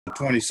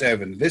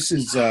27. This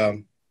is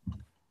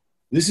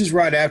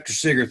right after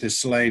SIgurd has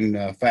slain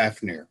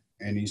Fafnir,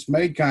 and he's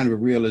made kind of a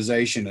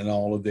realization in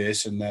all of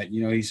this, and that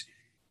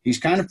he's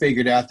kind of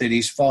figured out that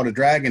he's fought a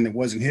dragon that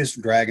wasn't his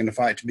dragon to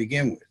fight to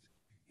begin with.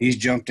 He's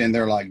jumped in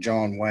there like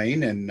John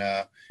Wayne and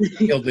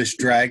killed this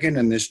dragon,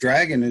 and this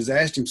dragon has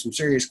asked him some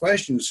serious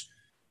questions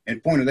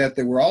and pointed out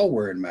that we're all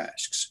wearing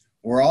masks.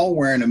 We're all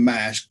wearing a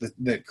mask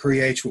that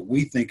creates what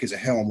we think is a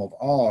helm of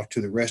awe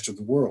to the rest of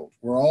the world.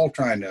 We're all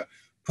trying to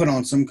put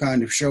on some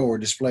kind of show or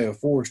display of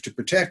force to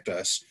protect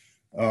us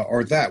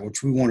or that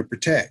which we want to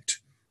protect,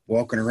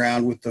 walking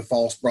around with the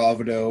false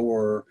bravado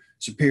or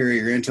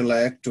superior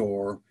intellect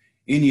or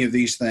any of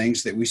these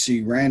things that we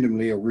see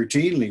randomly or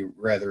routinely,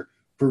 rather,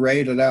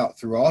 paraded out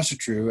through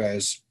Asatru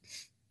as,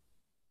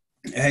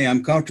 hey,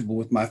 I'm comfortable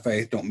with my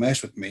faith, don't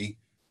mess with me.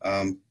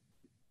 And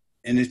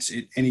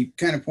he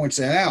kind of points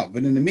that out.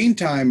 But in the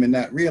meantime, in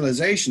that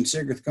realization,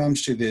 SIgurd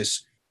comes to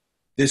this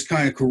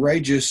kind of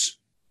courageous,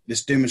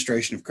 this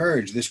demonstration of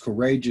courage, this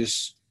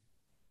courageous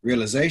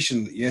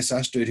realization that, yes,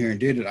 I stood here and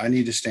did it. I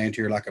need to stand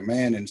here like a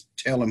man and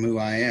tell him who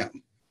I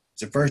am.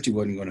 So at first he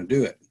wasn't going to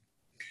do it.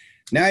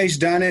 Now he's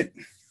done it.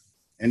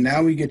 And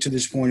now we get to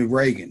this point of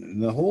Regan.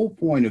 And the whole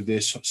point of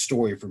this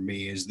story for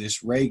me is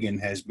this Regan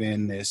has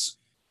been this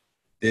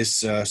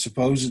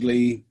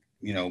supposedly,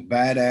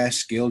 badass,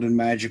 skilled in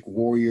magic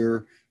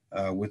warrior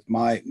with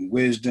might and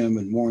wisdom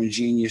and more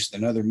ingenious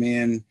than other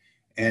men.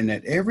 And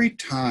at every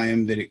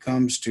time that it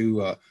comes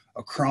to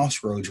a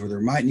crossroads where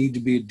there might need to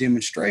be a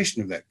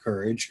demonstration of that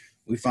courage,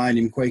 we find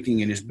him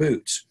quaking in his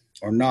boots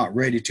or not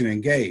ready to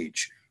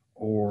engage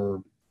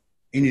or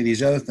any of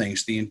these other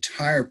things. The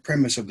entire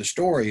premise of the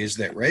story is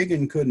that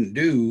Regan couldn't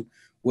do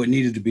what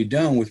needed to be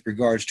done with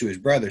regards to his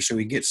brother, so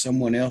he gets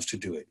someone else to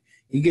do it.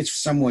 He gets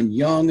someone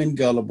young and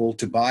gullible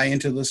to buy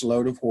into this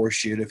load of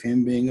horseshit of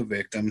him being a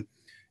victim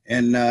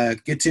and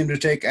gets him to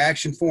take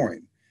action for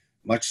him,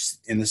 much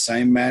in the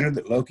same manner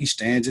that Loki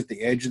stands at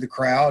the edge of the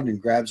crowd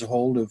and grabs a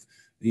hold of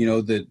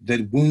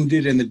the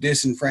wounded and the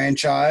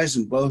disenfranchised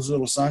and blows a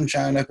little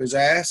sunshine up his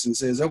ass and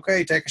says,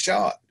 okay, take a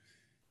shot.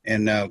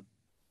 And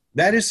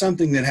that is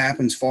something that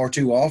happens far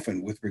too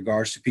often with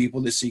regards to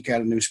people that seek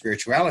out a new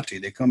spirituality.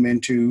 They come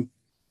into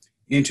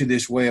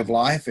this way of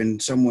life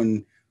and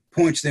someone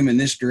points them in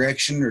this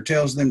direction or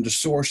tells them to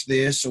source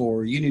this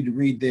or you need to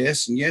read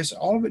this. And yes,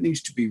 all of it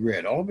needs to be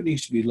read. All of it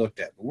needs to be looked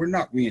at. But we're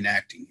not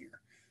reenacting here.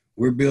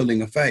 We're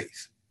building a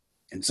faith.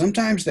 And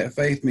sometimes that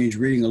faith means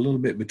reading a little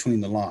bit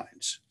between the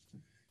lines.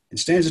 In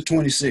stanza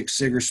 26,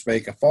 SIgurd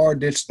spake, afar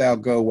didst thou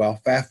go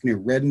while Fafnir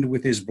reddened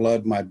with his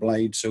blood my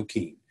blade so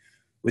keen.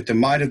 With the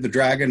might of the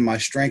dragon, my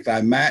strength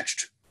I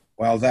matched,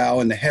 while thou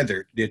in the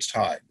heather didst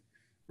hide.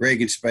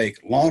 Regan spake,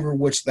 longer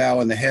wouldst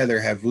thou in the heather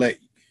have let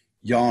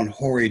yon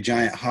hoary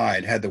giant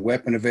hide, had the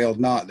weapon availed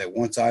not that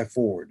once I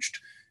forged,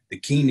 the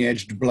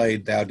keen-edged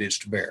blade thou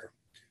didst bear.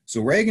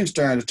 So Regan's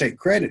trying to take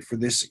credit for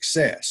this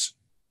success.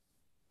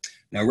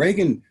 Now,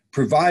 Regan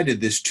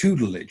provided this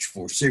tutelage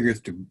for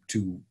SIgurd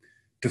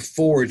to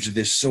forge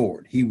this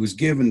sword. He was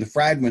given the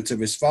fragments of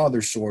his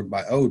father's sword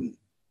by Odin.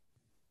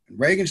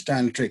 Regan's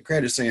trying to take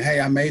credit, saying,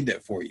 hey, I made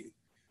that for you.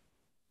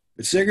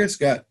 But SIgurd's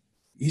got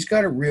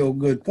a real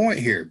good point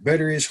here.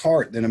 Better is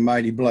heart than a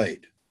mighty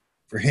blade,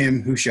 for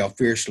him who shall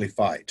fiercely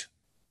fight.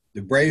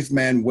 The brave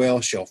man well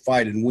shall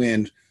fight and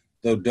win,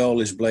 though dull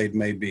his blade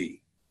may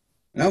be.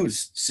 When I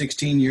was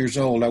 16 years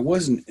old, I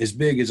wasn't as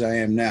big as I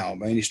am now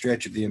by any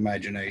stretch of the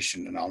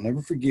imagination. And I'll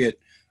never forget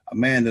a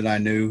man that I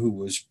knew who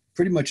was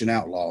pretty much an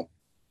outlaw.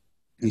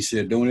 He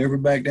said, don't ever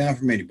back down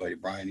from anybody,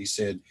 Bryan. He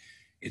said,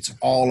 it's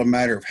all a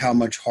matter of how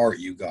much heart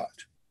you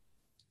got.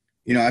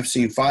 I've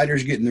seen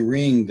fighters get in the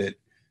ring that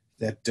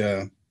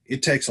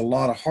it takes a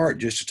lot of heart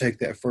just to take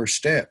that first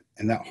step.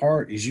 And that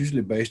heart is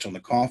usually based on the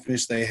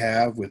confidence they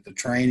have with the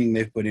training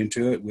they've put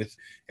into it, with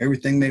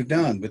everything they've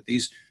done.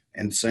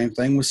 And the same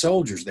thing with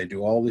soldiers. They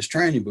do all this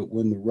training, but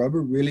when the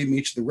rubber really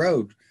meets the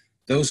road,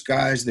 those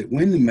guys that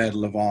win the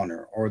Medal of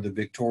Honor or the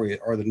Victoria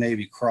or the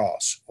Navy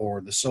Cross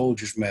or the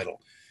Soldier's Medal,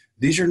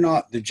 these are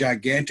not the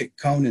gigantic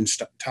Conan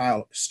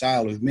style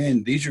of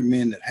men. These are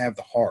men that have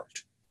the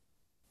heart.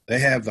 They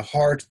have the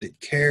heart that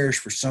cares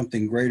for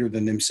something greater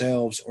than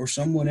themselves or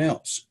someone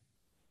else.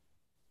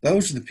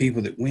 Those are the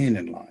people that win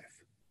in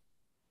life.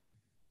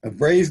 Of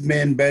brave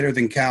men better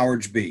than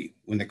cowards be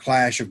when the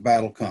clash of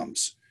battle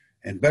comes,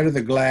 and better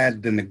the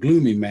glad than the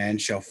gloomy man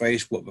shall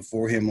face what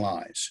before him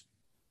lies.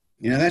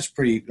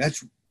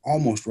 That's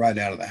almost right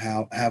out of the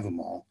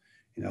Havamal.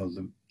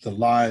 The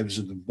lives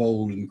of the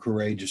bold and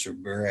courageous are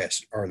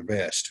the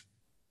best.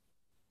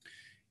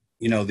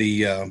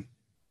 The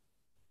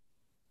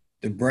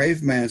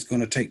brave man's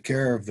going to take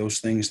care of those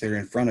things that are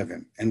in front of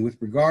him. And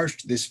with regards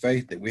to this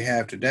faith that we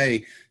have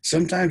today,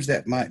 sometimes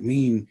that might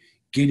mean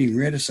getting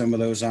rid of some of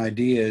those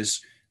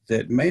ideas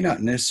that may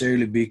not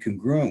necessarily be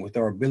congruent with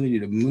our ability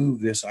to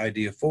move this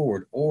idea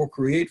forward or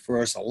create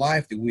for us a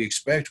life that we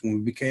expect when we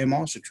became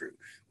Asatru,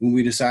 when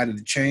we decided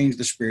to change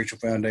the spiritual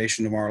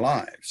foundation of our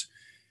lives.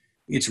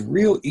 It's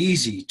real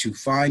easy to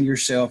find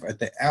yourself at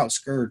the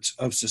outskirts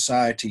of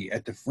society,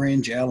 at the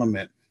fringe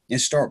element,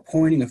 and start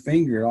pointing a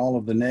finger at all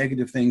of the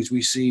negative things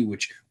we see,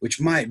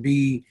 which might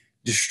be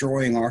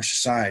destroying our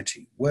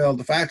society. Well,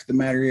 the fact of the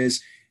matter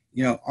is,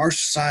 our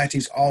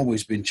society's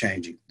always been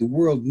changing. The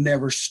world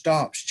never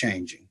stops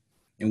changing.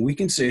 And we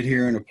can sit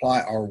here and apply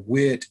our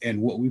wit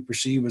and what we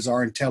perceive as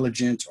our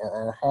intelligence or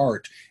our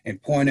heart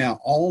and point out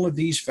all of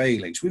these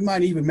failings. We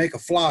might even make a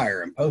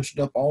flyer and post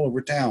it up all over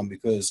town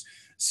because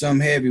some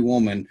heavy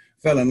woman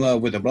fell in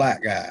love with a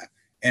black guy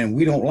and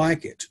we don't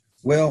like it.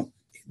 Well,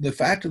 the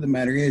fact of the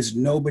matter is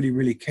nobody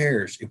really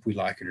cares if we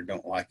like it or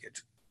don't like it.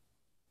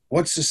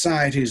 What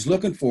society is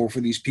looking for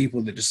these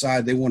people that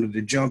decide they wanted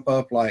to jump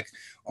up like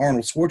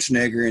Arnold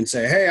Schwarzenegger and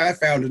say, hey, I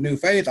found a new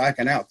faith, I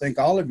can outthink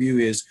all of you,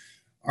 is,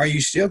 are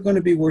you still going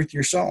to be worth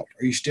your salt?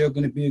 Are you still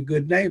going to be a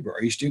good neighbor?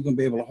 Are you still going to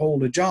be able to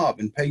hold a job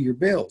and pay your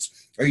bills?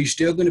 Are you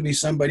still going to be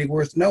somebody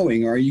worth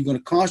knowing? Or are you going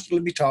to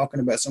constantly be talking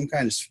about some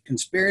kind of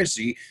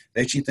conspiracy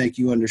that you think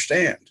you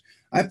understand?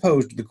 I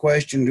posed the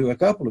question to a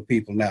couple of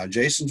people now.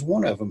 Jason's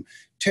one of them.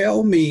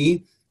 Tell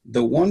me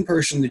the one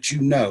person that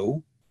you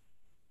know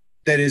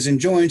that is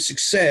enjoying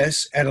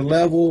success at a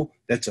level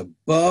that's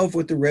above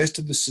what the rest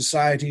of the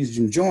society is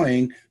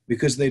enjoying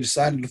because they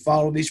decided to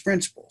follow these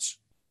principles.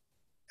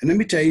 And let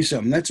me tell you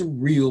something, that's a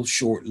real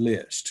short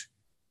list.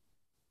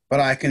 But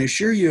I can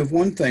assure you of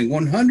one thing,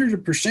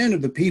 100%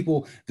 of the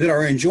people that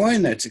are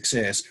enjoying that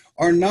success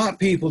are not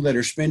people that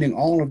are spending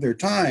all of their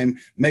time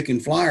making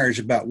flyers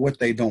about what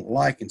they don't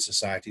like in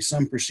society,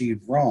 some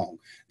perceived wrong.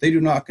 They do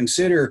not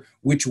consider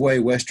which way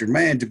Western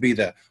man to be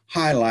the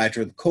highlight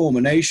or the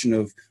culmination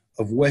of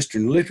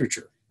Western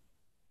literature.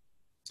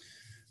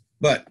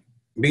 But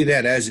be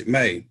that as it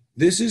may,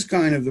 this is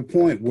kind of the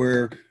point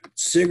where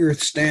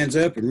SIgurd stands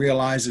up and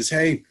realizes,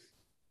 hey,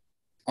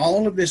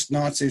 all of this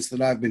nonsense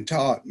that I've been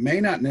taught may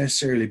not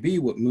necessarily be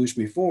what moves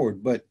me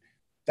forward, but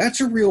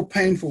that's a real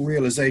painful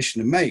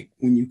realization to make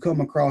when you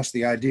come across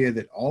the idea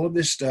that all of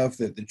this stuff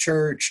that the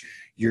church,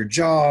 your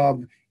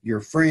job, your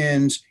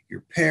friends,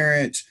 your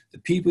parents, the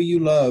people you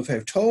love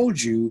have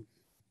told you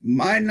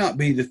might not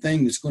be the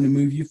thing that's going to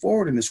move you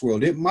forward in this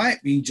world. It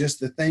might be just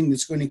the thing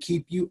that's going to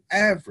keep you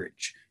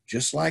average,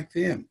 just like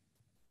them.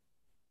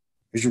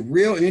 There's a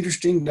real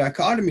interesting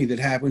dichotomy that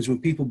happens when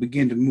people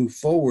begin to move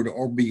forward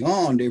or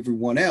beyond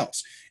everyone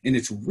else. And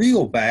it's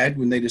real bad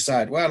when they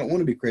decide, well, I don't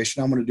want to be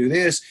Christian, I'm going to do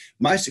this.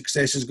 My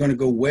success is going to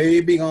go way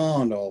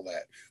beyond all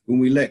that. When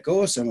we let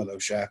go of some of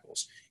those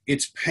shackles,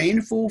 it's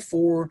painful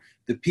for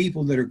the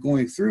people that are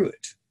going through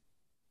it.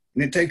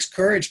 And it takes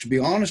courage to be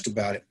honest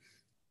about it.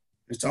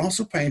 It's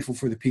also painful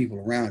for the people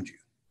around you.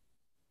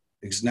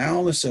 Because now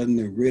all of a sudden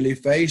they're really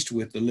faced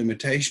with the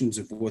limitations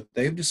of what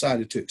they've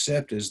decided to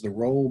accept as the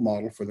role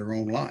model for their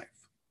own life.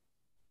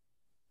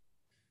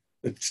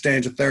 But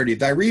stanza 30,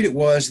 thy rede it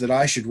was that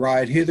I should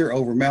ride hither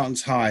over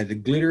mountains high. The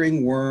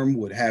glittering worm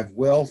would have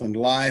wealth and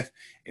life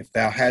if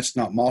thou hadst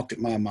not mocked at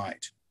my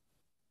might.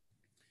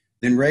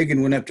 Then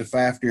Regan went up to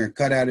Fafnir and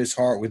cut out his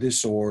heart with his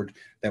sword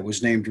that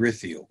was named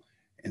Rithiel.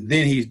 And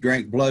then he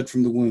drank blood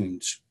from the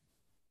wounds.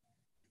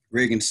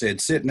 Regan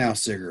said, sit now,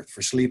 SIgurd,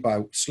 for sleep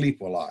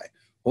will I.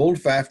 Hold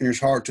Fafnir's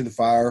heart to the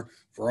fire,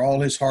 for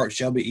all his heart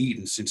shall be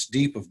eaten, since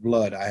deep of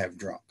blood I have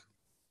drunk.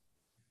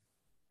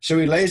 So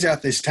he lays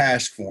out this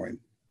task for him.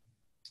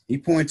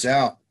 SIgurd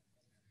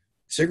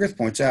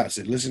points out,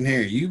 said, listen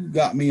here, you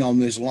got me on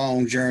this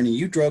long journey.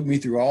 You drug me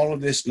through all of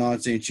this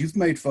nonsense. You've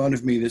made fun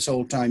of me this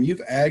whole time.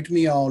 You've egged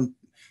me on,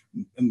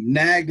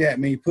 nagged at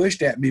me,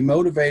 pushed at me,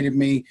 motivated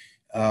me,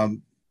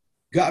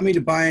 got me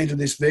to buy into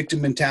this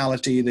victim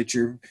mentality that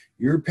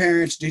your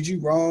parents did you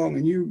wrong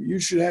and you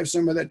should have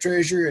some of that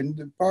treasure and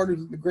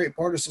the great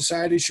part of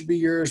society should be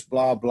yours,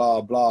 blah,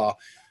 blah, blah.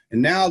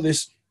 And now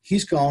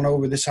he's gone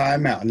over this high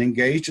mountain,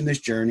 engaged in this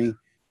journey,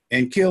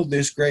 and killed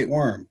this great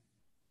worm.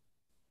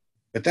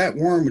 But that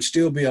worm would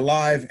still be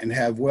alive and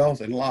have wealth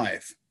and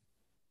life.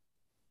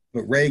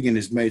 But Regan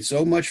has made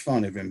so much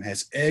fun of him,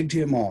 has egged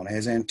him on,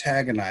 has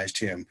antagonized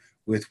him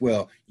with,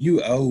 well,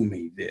 you owe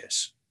me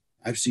this.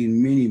 I've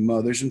seen many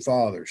mothers and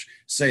fathers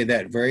say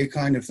that very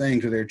kind of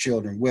thing to their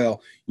children.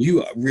 Well,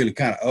 you really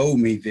kind of owe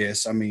me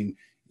this. I mean,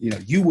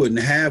 you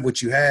wouldn't have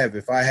what you have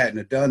if I hadn't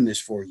have done this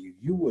for you.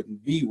 You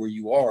wouldn't be where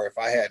you are if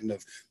I hadn't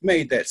have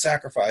made that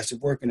sacrifice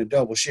of working a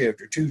double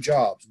shift or 2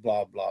 jobs,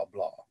 blah, blah,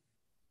 blah.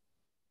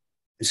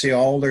 And see,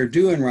 all they're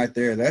doing right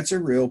there, that's a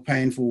real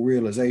painful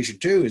realization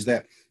too, is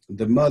that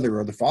the mother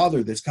or the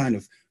father that's kind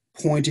of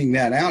pointing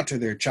that out to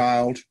their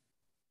child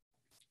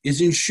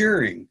is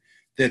ensuring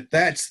that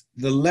that's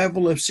the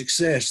level of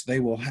success they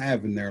will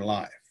have in their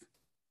life.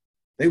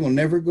 They will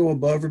never go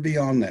above or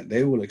beyond that.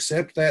 They will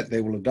accept that. They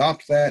will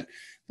adopt that.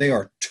 They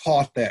are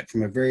taught that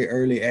from a very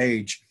early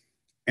age.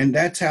 And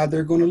that's how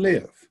they're going to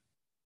live.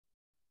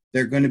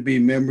 They're going to be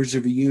members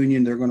of a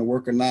union. They're going to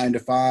work a 9 to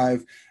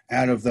 5.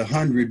 Out of the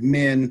 100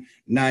 men,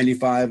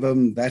 95 of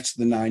them, that's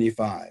the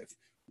 95.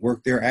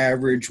 Work their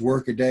average,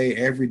 work a day,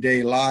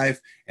 everyday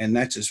life, and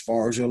that's as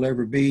far as they'll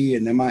ever be.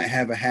 And they might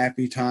have a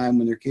happy time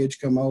when their kids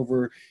come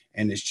over,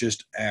 and it's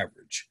just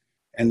average.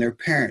 And their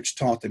parents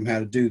taught them how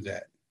to do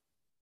that.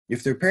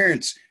 If their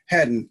parents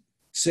hadn't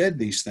said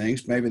these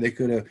things, maybe they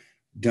could have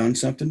done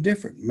something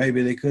different.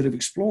 Maybe they could have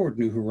explored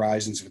new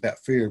horizons without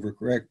fear of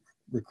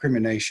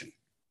recrimination.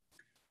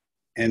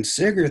 And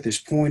SIgurd is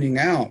pointing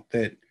out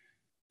that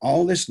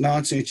all this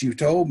nonsense you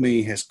told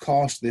me has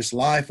cost this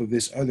life of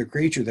this other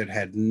creature that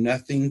had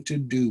nothing to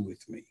do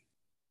with me.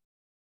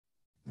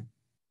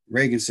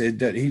 Regan said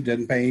that he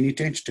doesn't pay any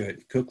attention to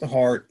it. Cook the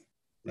heart.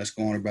 Let's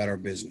go on about our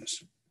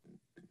business.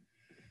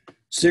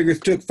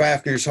 SIgurd took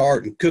Fafnir's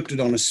heart and cooked it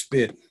on a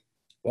spit.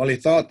 When he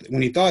thought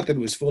that it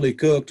was fully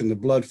cooked and the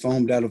blood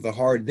foamed out of the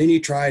heart, then he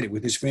tried it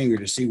with his finger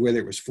to see whether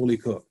it was fully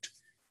cooked.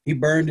 He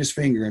burned his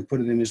finger and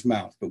put it in his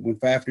mouth, but when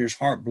Fafnir's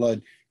heart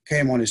blood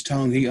came on his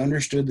tongue, he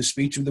understood the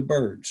speech of the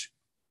birds.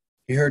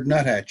 He heard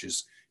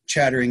nuthatches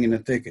chattering in the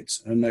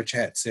thickets, and a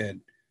nuthatch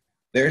said,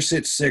 "There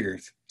sits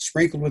SIgurd,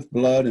 sprinkled with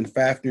blood and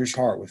Fafnir's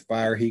heart with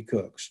fire he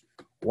cooks.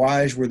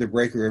 Wise were the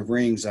breaker of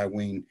rings, I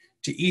ween,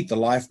 to eat the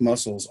life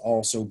muscles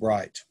all so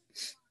bright."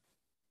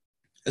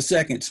 A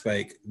second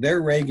spake,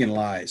 "There Regan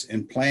lies,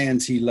 and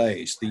plans he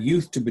lays, the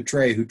youth to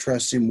betray who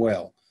trusts him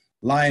well.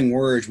 Lying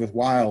words with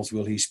wiles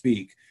will he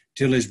speak,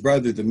 till his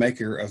brother the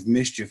maker of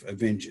mischief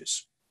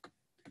avenges."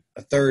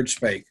 A third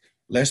spake,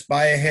 "Lest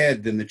by a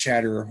head than the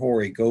chatterer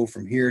hoary go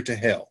from here to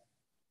hell.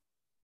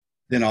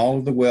 Then all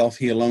of the wealth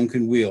he alone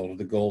can wield,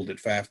 the gold that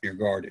Fafnir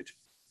guarded."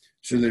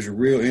 So there's a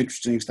real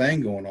interesting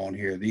thing going on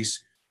here.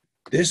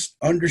 This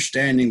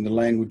understanding the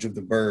language of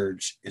the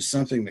birds is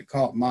something that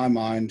caught my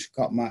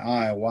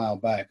eye a while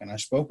back. And I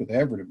spoke with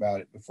Everett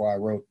about it before I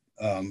wrote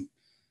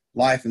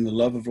Life and the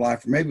Love of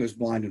Life, or maybe it was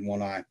Blind in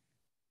One Eye.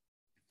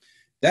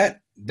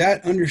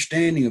 That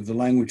understanding of the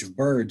language of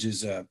birds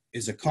is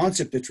a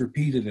concept that's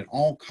repeated in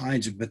all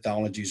kinds of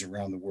mythologies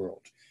around the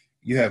world.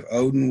 You have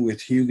Odin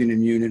with Hugin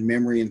and Munin,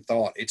 memory and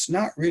thought. It's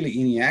not really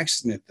any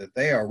accident that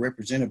they are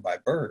represented by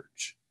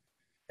birds.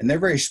 And they're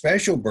very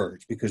special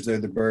birds because they're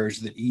the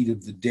birds that eat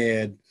of the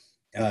dead.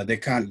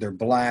 They're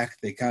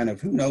black. They kind of,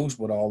 who knows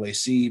what all they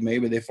see.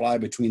 Maybe they fly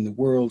between the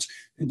worlds.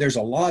 There's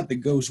a lot that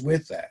goes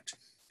with that.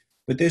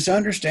 But this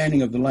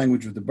understanding of the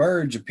language of the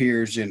birds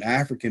appears in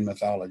African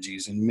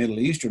mythologies, in Middle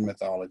Eastern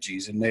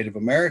mythologies, and Native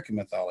American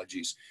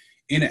mythologies.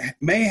 And it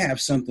may have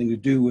something to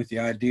do with the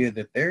idea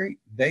that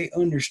they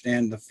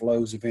understand the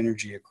flows of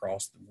energy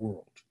across the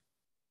world.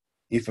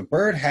 If a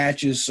bird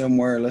hatches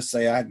somewhere, let's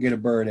say I get a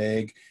bird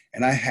egg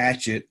and I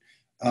hatch it,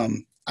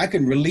 I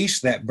can release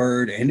that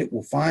bird and it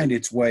will find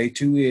its way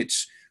to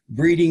its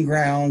breeding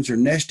grounds or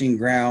nesting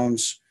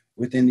grounds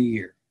within the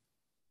year.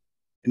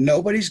 And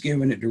nobody's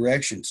giving it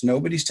directions.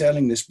 Nobody's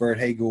telling this bird,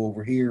 hey, go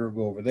over here or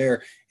go over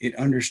there. It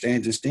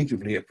understands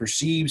instinctively. It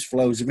perceives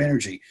flows of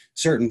energy.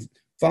 Certain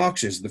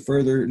foxes, the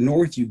further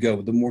north you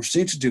go, the more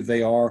sensitive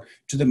they are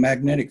to the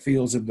magnetic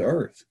fields of the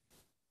earth.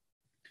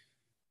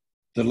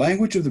 The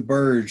language of the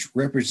birds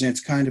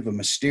represents kind of a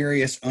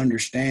mysterious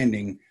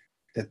understanding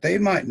that they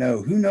might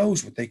know. Who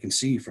knows what they can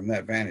see from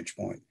that vantage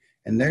point?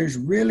 And there's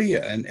really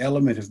an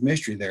element of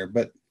mystery there.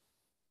 But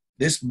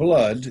this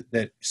blood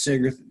that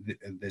SIgurd,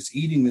 that's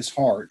eating this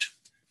heart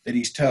that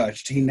he's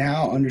touched, he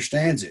now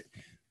understands it.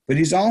 But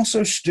he's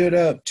also stood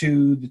up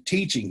to the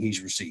teaching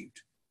he's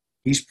received.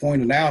 He's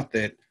pointed out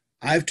that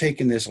I've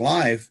taken this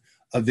life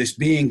of this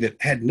being that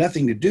had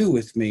nothing to do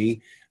with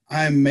me.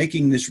 I'm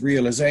making this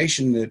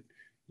realization that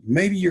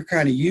maybe you're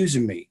kind of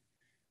using me.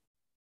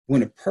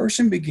 When a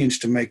person begins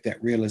to make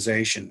that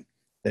realization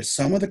that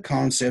some of the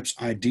concepts,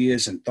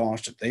 ideas, and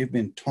thoughts that they've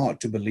been taught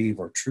to believe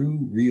are true,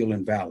 real,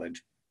 and valid,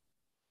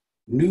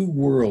 new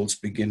worlds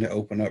begin to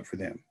open up for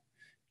them,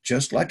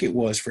 just like it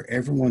was for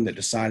everyone that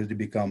decided to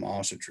become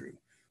Asatru.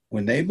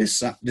 When they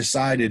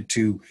decided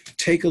to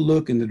take a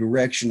look in the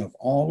direction of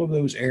all of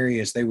those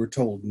areas they were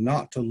told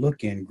not to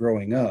look in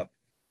growing up,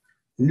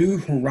 new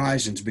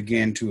horizons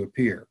began to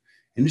appear.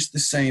 And it's the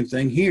same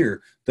thing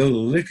here, though the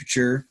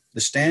literature,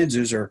 the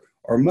stanzas are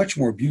much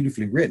more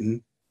beautifully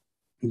written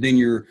than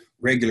your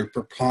regular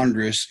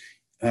preponderous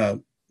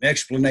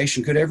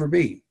explanation could ever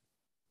be.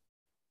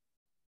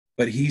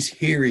 But he's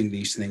hearing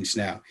these things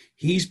now.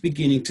 He's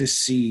beginning to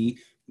see,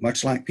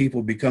 much like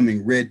people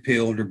becoming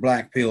red-pilled or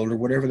black-pilled or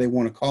whatever they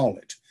want to call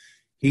it.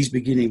 He's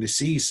beginning to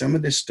see some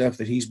of this stuff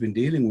that he's been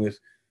dealing with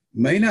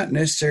may not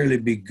necessarily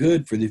be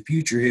good for the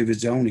future of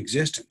his own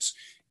existence.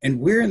 And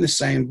we're in the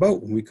same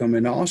boat when we come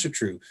into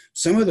Asatru.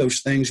 Some of those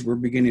things we're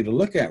beginning to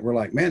look at, we're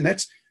like, man,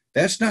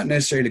 that's not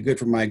necessarily good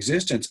for my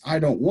existence. I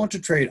don't want to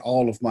trade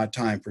all of my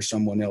time for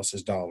someone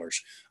else's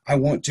dollars. I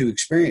want to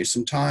experience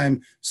some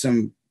time,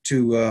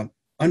 to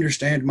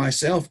understand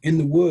myself in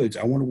the woods.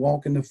 I want to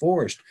walk in the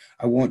forest.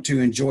 I want to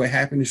enjoy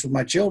happiness with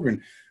my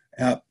children.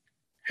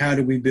 How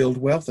do we build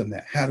wealth in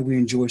that? How do we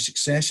enjoy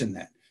success in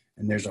that?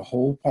 And there's a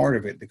whole part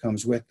of it that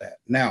comes with that.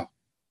 Now,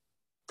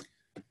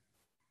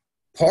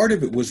 part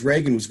of it was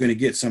Regan was going to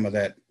get some of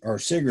that, or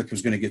SIgurd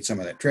was going to get some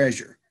of that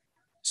treasure.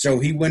 So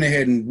he went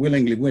ahead and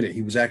willingly went it.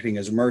 He was acting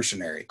as a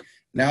mercenary.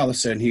 Now all of a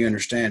sudden he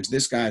understands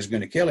this guy is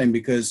going to kill him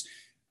because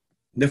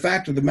the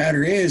fact of the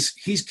matter is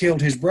he's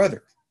killed his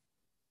brother.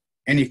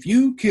 And if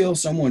you kill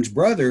someone's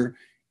brother,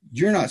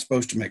 you're not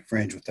supposed to make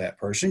friends with that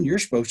person. You're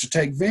supposed to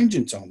take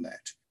vengeance on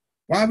that.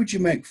 Why would you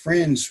make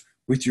friends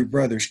with your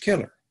brother's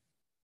killer?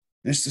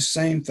 And it's the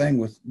same thing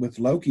with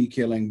Loki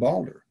killing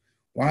Balder.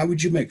 Why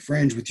would you make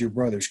friends with your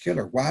brother's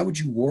killer? Why would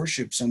you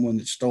worship someone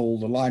that stole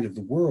the light of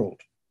the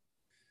world?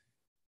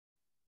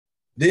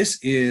 This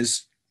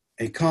is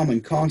a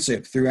common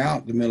concept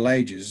throughout the Middle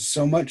Ages,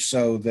 so much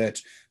so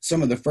that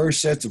some of the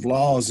first sets of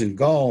laws in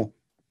Gaul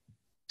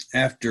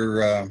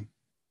after,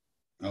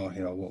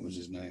 what was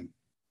his name?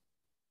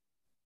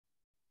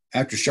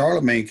 After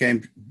Charlemagne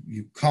came,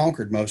 you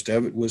conquered most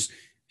of it, was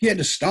he had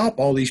to stop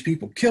all these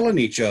people killing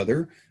each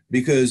other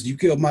because you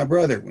killed my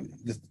brother.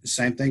 The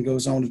same thing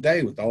goes on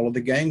today with all of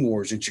the gang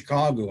wars in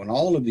Chicago and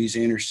all of these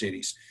inner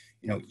cities.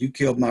 You know, you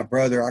killed my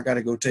brother, I got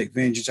to go take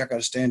vengeance, I got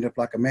to stand up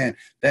like a man.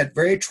 That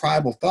very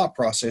tribal thought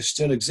process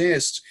still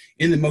exists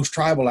in the most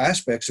tribal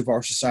aspects of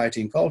our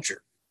society and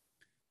culture.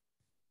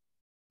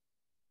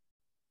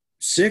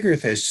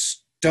 Sigurd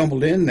has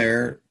stumbled in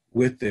there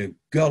with the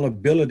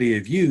gullibility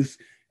of youth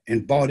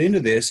and bought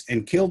into this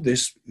and killed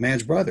this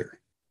man's brother.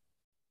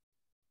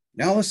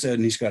 Now all of a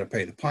sudden he's got to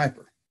pay the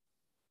piper.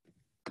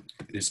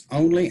 It is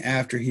only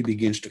after he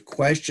begins to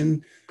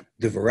question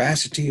the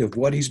veracity of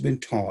what he's been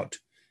taught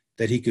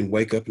that he can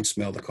wake up and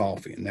smell the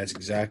coffee. And that's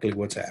exactly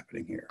what's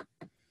happening here.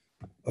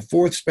 A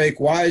fourth spake,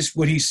 wise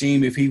would he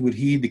seem if he would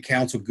heed the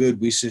counsel good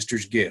we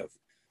sisters give.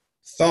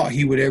 Thought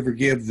he would ever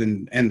give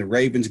them, and the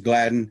ravens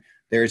gladden.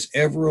 There is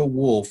ever a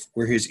wolf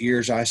where his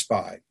ears I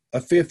spy.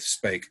 A fifth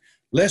spake,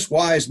 less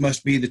wise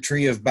must be the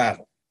tree of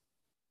battle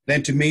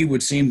than to me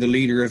would seem the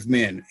leader of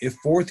men. If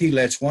forth he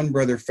lets one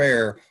brother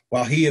fare,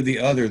 while he of the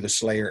other the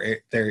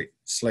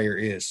slayer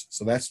is.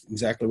 So that's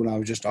exactly what I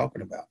was just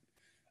talking about.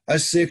 A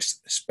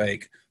sixth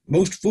spake,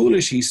 most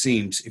foolish he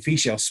seems, if he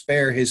shall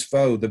spare his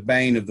foe the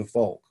bane of the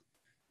folk.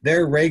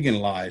 There Regan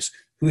lies,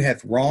 who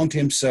hath wronged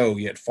him so,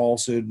 yet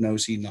falsehood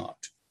knows he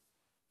not.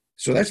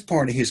 So that's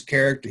part of his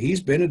character.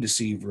 He's been a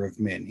deceiver of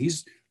men.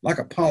 He's like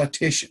a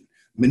politician,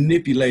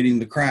 manipulating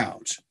the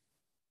crowds.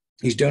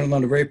 He's done it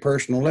on a very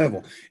personal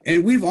level.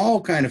 And we've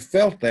all kind of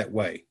felt that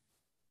way.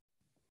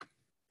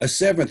 A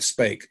seventh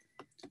spake,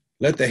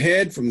 let the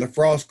head from the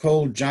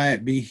frost-cold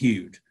giant be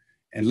hewed,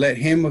 and let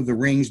him of the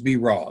rings be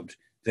robbed.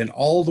 Then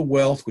all the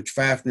wealth which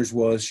Fafnir's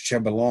was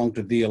shall belong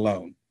to thee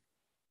alone.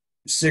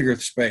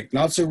 Sigurd spake,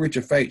 not so rich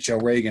a fate shall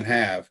Regan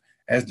have,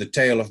 as the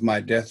tale of my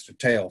death to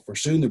tell, for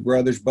soon the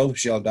brothers both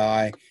shall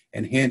die,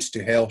 and hence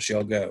to hell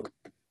shall go.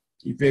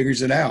 He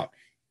figures it out.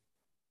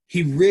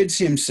 He rids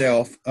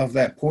himself of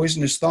that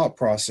poisonous thought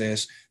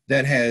process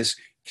that has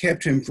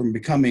kept him from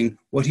becoming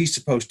what he's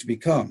supposed to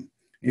become.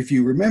 If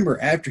you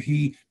remember, after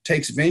he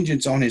takes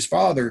vengeance on his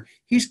father,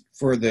 he's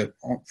for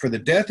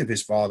the death of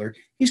his father,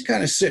 he's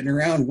kind of sitting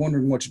around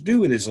wondering what to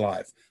do with his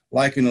life,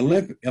 like an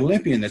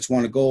Olympian that's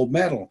won a gold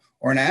medal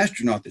or an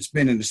astronaut that's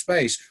been into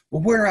space.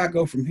 Well, where do I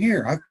go from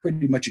here? I've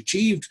pretty much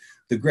achieved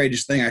the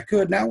greatest thing I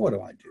could. Now what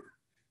do I do?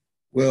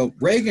 Well,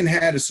 Regan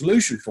had a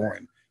solution for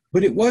him,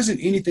 but it wasn't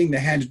anything that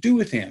had to do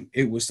with him.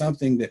 It was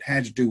something that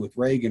had to do with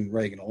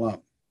Regan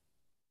alone.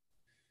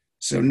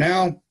 So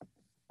now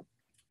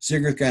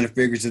Sigurd kind of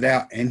figures it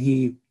out, and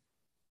he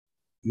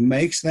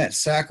makes that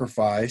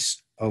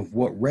sacrifice of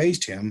what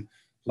raised him,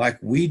 like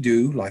we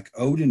do, like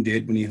Odin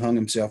did when he hung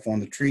himself on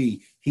the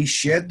tree. He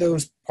shed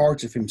those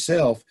parts of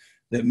himself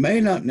that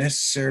may not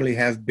necessarily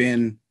have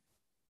been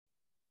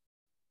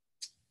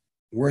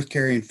worth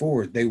carrying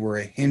forward. They were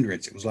a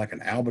hindrance. It was like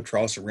an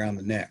albatross around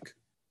the neck.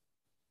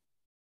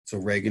 So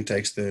Regan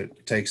takes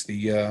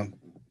the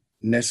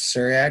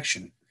necessary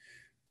action.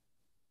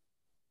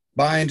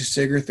 Bind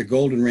Sigurd the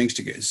golden rings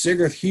together.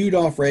 Sigurd hewed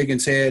off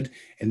Regan's head,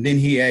 and then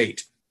he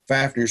ate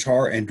Fafnir's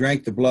heart and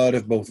drank the blood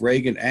of both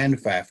Regan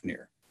and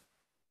Fafnir.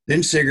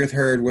 Then Sigurd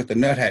heard what the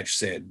nuthatch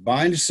said.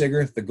 Bind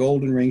Sigurd the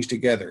golden rings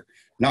together.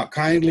 Not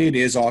kindly it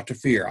is aught to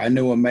fear. I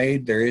know a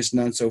maid, there is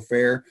none so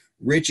fair,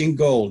 rich in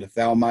gold if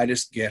thou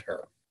mightest get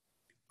her.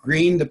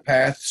 Green the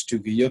paths to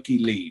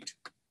Giyuki lead,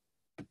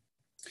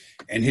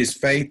 and his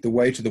faith the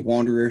way to the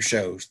wanderer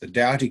shows. The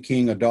doughty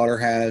king a daughter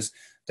has,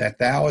 that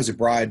thou as a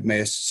bride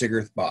mayest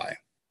Sigurd buy.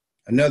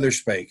 Another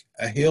spake,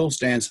 a hill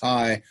stands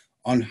high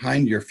on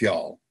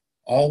Hindrfjall.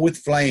 All with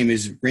flame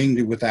is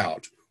ringed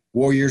without.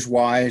 Warriors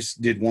wise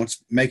did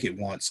once make it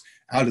once,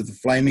 out of the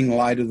flaming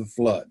light of the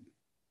flood.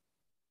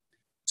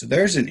 So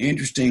there's an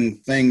interesting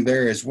thing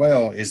there as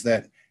well, is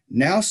that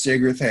now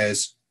Sigurd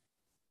has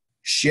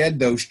shed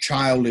those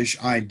childish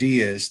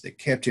ideas that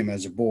kept him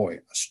as a boy,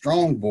 a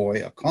strong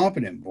boy, a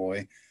competent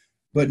boy,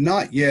 but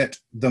not yet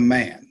the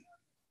man.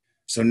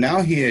 So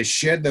now he has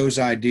shed those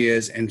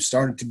ideas and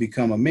started to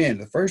become a man.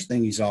 The first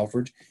thing he's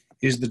offered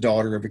is the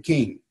daughter of a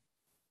king.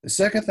 The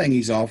second thing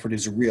he's offered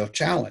is a real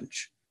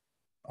challenge.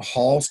 A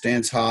hall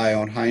stands high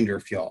on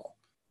Hindrfjall.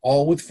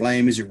 All with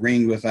flame is it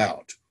ringed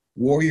without.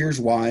 Warriors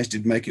wise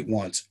did make it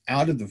once,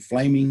 out of the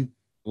flaming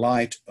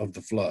light of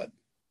the flood.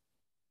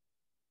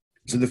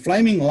 So the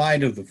flaming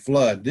light of the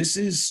flood, this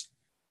is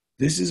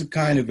a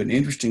kind of an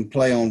interesting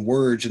play on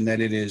words, in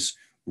that it is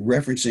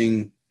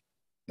referencing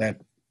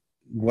that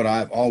what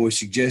I've always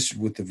suggested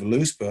with the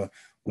Voluspa,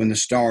 when the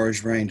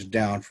stars rained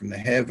down from the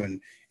heaven.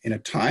 In a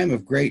time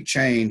of great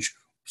change,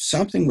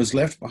 something was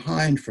left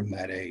behind from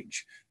that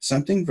age,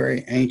 something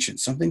very ancient,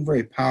 something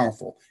very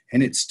powerful,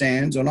 and it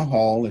stands on a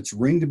hall. It's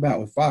ringed about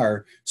with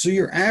fire. So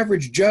your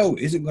average Joe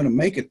isn't going to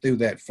make it through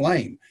that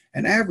flame.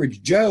 An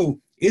average Joe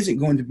isn't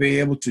going to be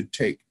able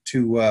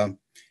to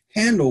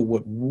handle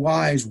what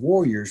wise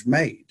warriors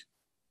made.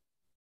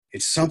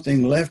 It's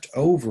something left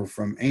over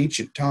from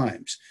ancient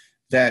times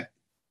that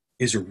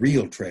is a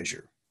real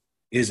treasure,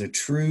 is a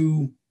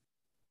true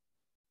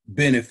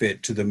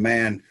benefit to the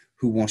man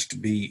who wants to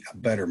be a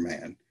better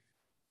man.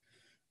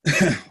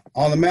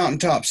 On the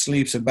mountaintop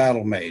sleeps a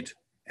battle maid,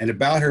 and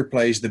about her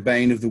plays the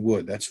bane of the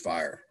wood, that's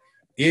fire.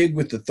 Ig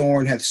with the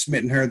thorn hath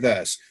smitten her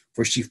thus,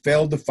 for she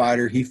felled the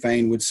fighter he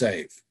fain would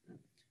save.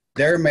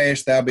 There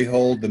mayest thou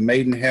behold the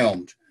maiden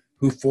helmed,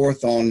 who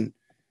forth on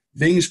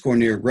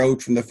Vingscornir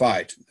rode from the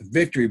fight, the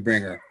victory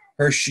bringer.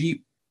 Her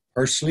sleep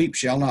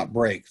shall not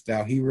break,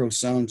 thou hero's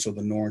son, so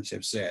the Norns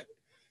have said.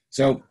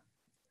 So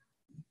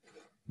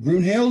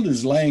Brunhild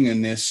is laying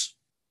in this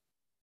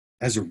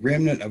as a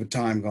remnant of a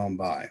time gone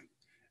by.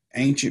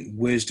 Ancient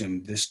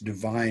wisdom, this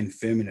divine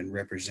feminine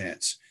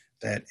represents,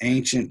 that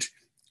ancient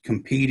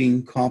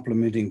competing,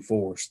 complementing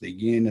force, the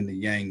yin and the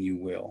yang, you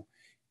will.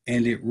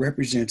 And it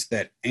represents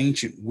that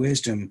ancient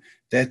wisdom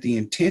that the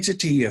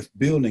intensity of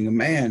building a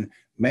man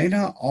may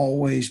not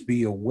always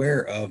be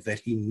aware of,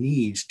 that he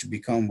needs to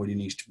become what he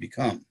needs to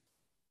become.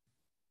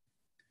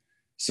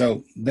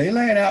 So they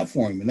lay it out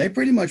for him, and they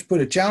pretty much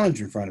put a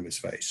challenge in front of his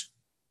face.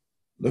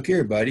 Look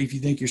here, buddy, if you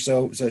think you're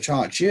such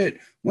hot shit,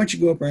 why don't you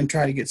go up there and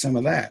try to get some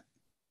of that?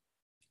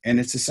 And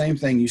it's the same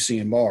thing you see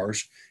in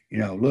bars. You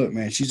know, look,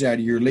 man, she's out of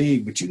your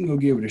league, but you can go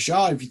give it a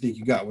shot if you think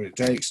you got what it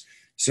takes.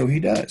 So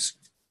he does.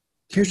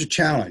 Here's a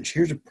challenge.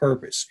 Here's a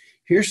purpose.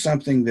 Here's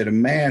something that a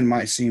man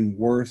might seem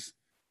worth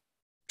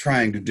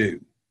trying to do.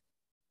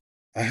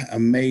 A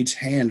maid's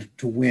hand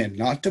to win,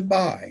 not to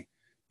buy,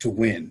 to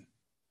win,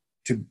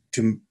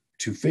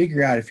 to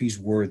figure out if he's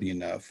worthy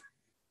enough.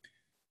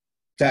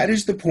 That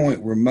is the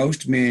point where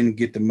most men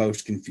get the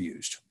most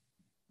confused.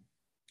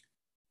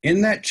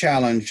 In that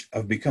challenge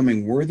of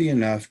becoming worthy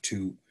enough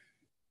to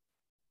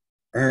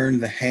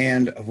earn the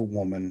hand of a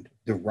woman,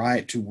 the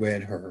right to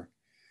wed her,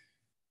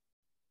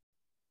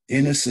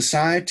 in a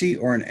society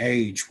or an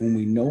age when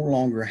we no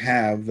longer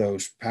have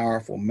those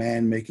powerful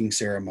man-making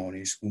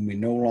ceremonies, when we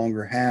no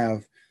longer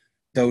have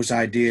those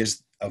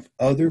ideas of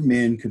other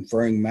men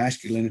conferring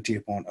masculinity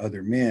upon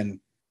other men,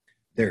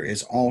 there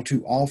is all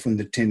too often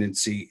the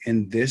tendency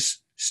in this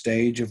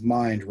stage of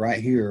mind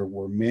right here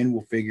where men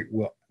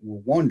will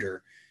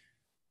wonder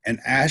and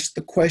ask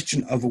the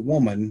question of a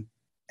woman,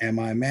 am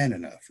I man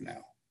enough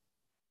now?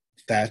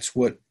 That's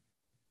what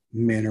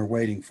men are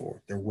waiting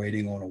for. They're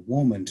waiting on a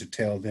woman to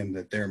tell them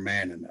that they're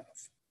man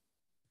enough.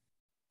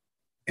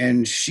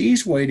 And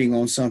she's waiting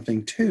on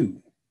something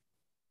too.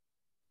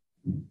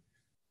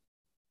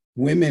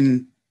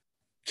 Women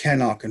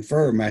cannot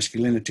confer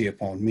masculinity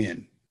upon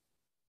men,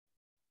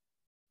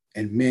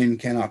 and men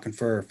cannot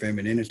confer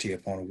femininity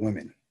upon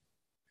women.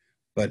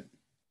 But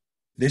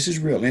this is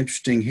real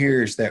interesting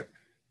here, is that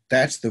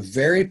that's the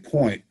very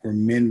point where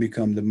men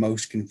become the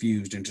most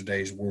confused in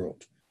today's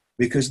world,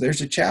 because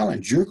there's a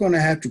challenge. You're going to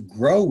have to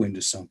grow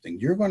into something.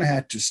 You're going to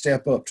have to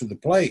step up to the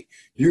plate.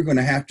 You're going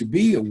to have to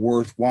be a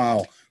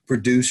worthwhile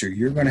producer.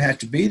 You're going to have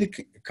to be the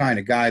kind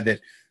of guy that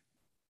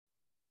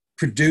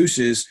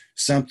produces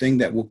something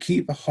that will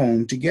keep a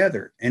home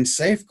together and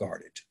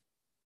safeguard it.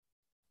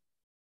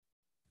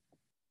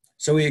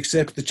 So he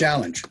accepts the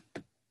challenge.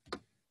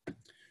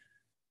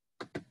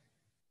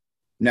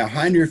 Now,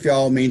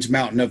 Hindrfjall means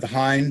mountain of the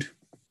hind.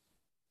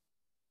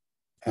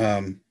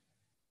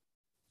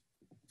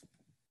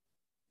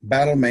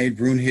 Battle maid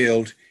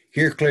Brunhild,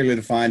 here clearly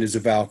defined as a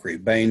Valkyrie.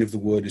 Bane of the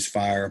wood is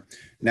fire.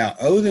 Now,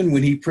 Odin,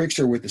 when he pricks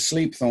her with the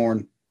sleep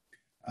thorn,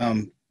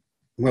 well,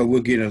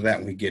 we'll get into that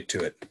when we get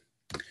to it.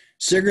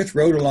 Sigurd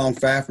rode along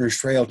Fafnir's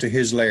trail to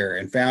his lair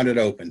and found it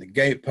open. The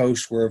gate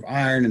posts were of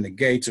iron, and the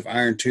gates of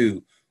iron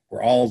too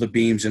were all the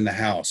beams in the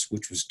house,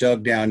 which was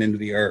dug down into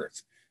the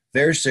earth.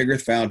 There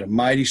Sigurd found a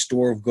mighty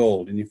store of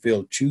gold, and he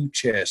filled 2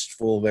 chests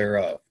full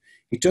thereof.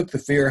 He took the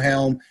fear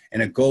helm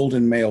and a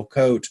golden mail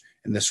coat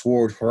and the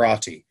sword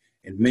Horati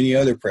and many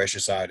other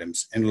precious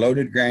items, and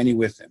loaded Granny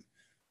with them.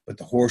 But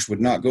the horse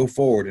would not go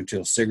forward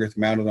until Sigurd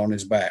mounted on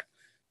his back.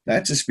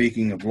 That's a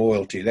speaking of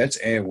loyalty. That's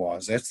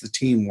Eowaz. That's the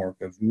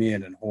teamwork of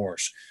men and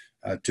horse.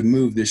 To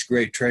move this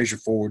great treasure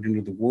forward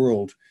into the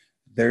world,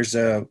 there's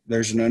an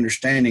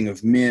understanding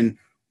of men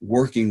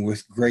working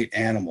with great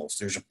animals.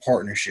 There's a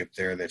partnership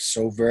there that's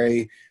so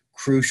very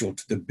crucial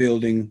to the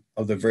building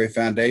of the very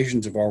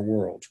foundations of our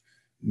world.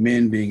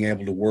 Men being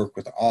able to work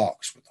with the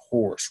ox, with the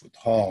horse, with the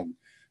hog,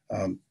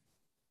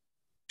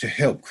 to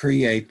help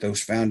create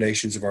those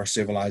foundations of our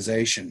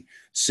civilization.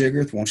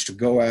 Sigurd wants to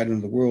go out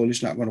into the world.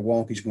 He's not going to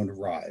walk, he's going to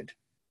ride.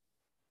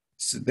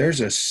 So there's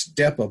a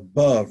step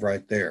above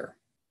right there.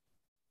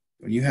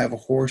 When you have a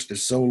horse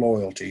that's so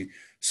loyal to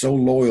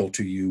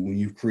you, when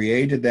you've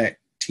created that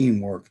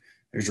teamwork,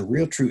 there's a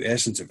real true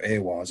essence of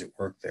Eowaz at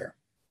work there.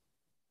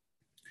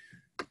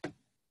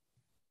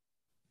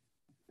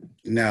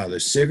 Now, the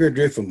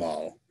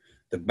SIgurdrifumol.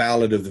 the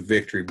Ballad of the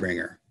Victory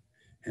Bringer.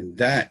 And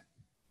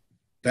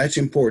that's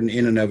important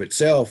in and of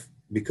itself,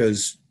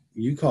 because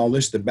you call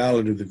this the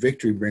Ballad of the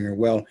Victory Bringer.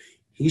 Well,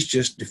 he's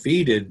just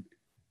defeated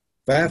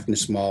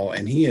Fafnismol,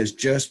 and he has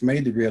just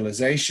made the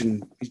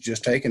realization, he's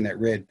just taken that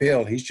red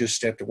pill. He's just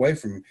stepped away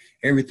from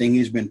everything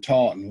he's been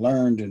taught and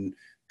learned and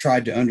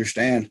tried to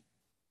understand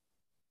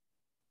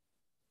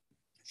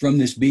from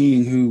this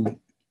being who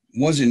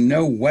was in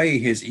no way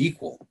his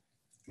equal.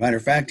 Matter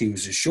of fact, he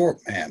was a short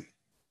man,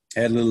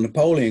 had a little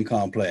Napoleon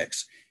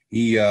complex.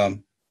 He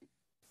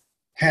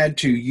had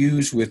to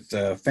use with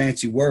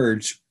fancy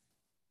words,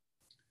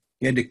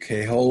 he had to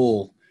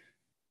cajole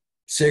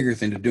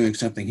SIgurd into doing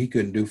something he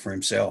couldn't do for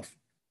himself.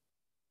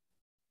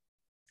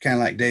 Kind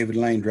of like David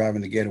Lane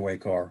driving the getaway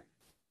car.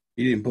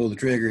 He didn't pull the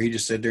trigger. He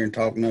just sat there and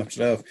talked enough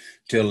stuff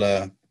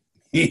till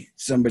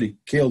somebody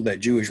killed that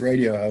Jewish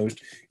radio host,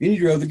 and he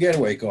drove the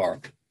getaway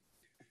car.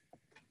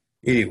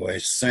 Anyway,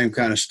 it's the same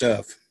kind of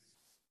stuff.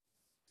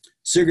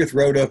 SIgurd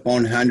rode up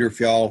on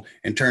Heimdallr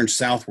and turned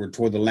southward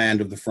toward the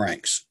land of the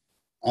Franks.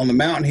 On the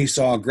mountain he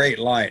saw a great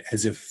light,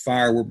 as if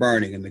fire were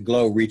burning, and the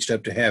glow reached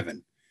up to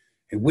heaven.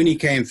 And when he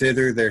came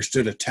thither, there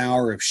stood a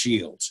tower of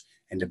shields,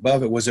 and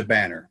above it was a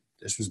banner.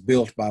 This was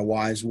built by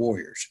wise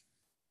warriors.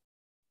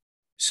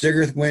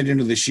 SIgurd went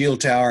into the shield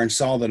tower and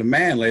saw that a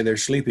man lay there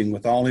sleeping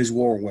with all his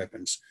war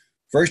weapons.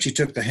 First he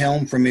took the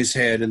helm from his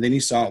head, and then he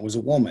saw it was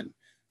a woman.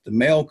 The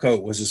mail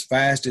coat was as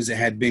fast as it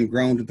had been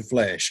grown to the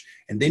flesh,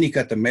 and then he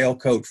cut the mail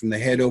coat from the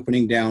head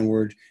opening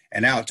downward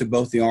and out to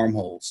both the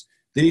armholes.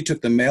 Then he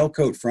took the mail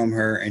coat from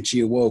her, and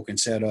she awoke and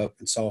sat up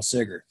and saw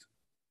SIgurd.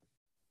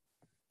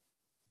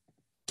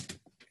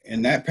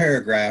 In that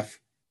paragraph,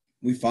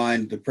 we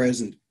find the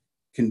present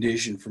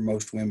condition for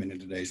most women in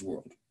today's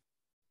world.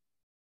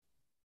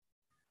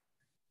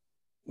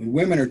 When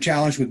women are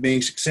challenged with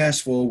being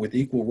successful, with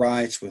equal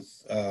rights, with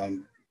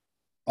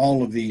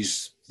all of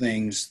these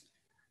things,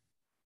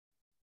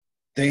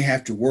 they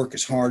have to work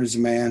as hard as a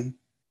man.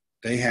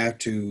 They have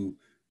to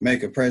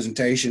make a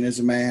presentation as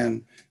a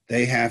man.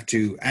 They have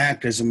to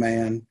act as a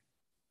man.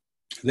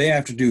 They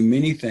have to do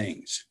many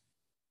things.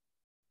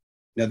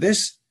 Now,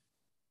 this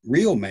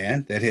real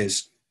man that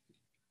has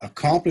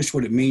accomplished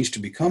what it means to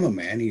become a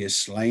man, he has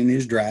slain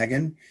his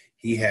dragon.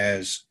 He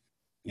has,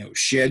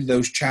 shed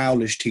those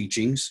childish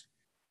teachings.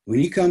 When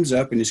he comes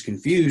up and is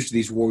confused,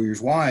 these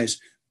warriors' wives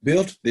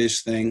built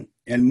this thing,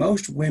 and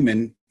most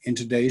women in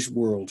today's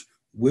world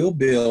will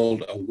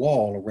build a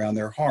wall around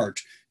their heart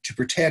to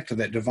protect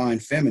that divine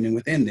feminine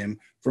within them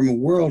from a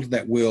world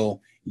that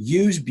will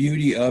use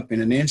beauty up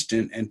in an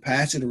instant and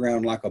pass it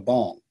around like a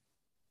bong.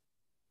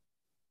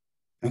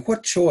 And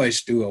what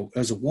choice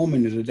does a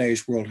woman in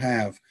today's world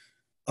have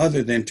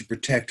other than to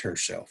protect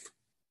herself?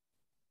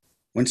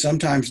 When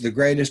sometimes the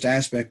greatest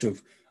aspect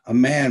of a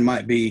man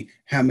might be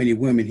how many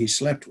women he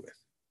slept with.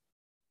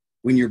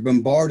 When you're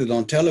bombarded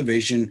on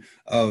television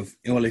of,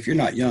 well, if you're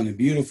not young and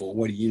beautiful,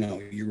 what do you know?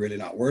 You're really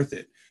not worth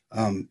it.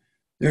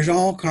 There's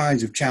all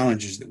kinds of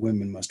challenges that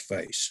women must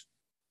face.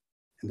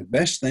 And the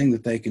best thing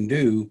that they can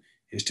do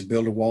is to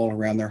build a wall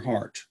around their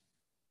heart.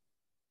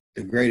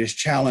 The greatest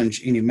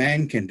challenge any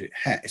man can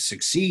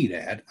succeed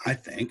at, I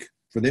think,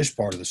 for this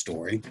part of the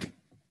story,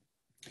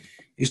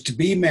 is to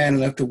be man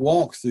enough to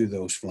walk through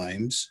those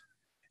flames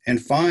and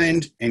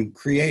find and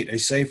create a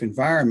safe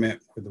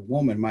environment where the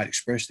woman might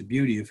express the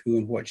beauty of who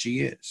and what she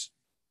is.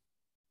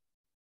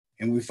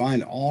 And we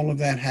find all of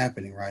that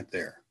happening right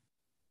there.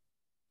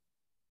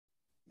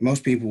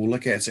 Most people will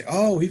look at it and say,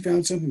 oh, he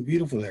found something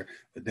beautiful there.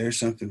 But there's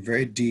something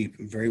very deep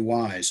and very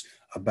wise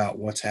about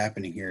what's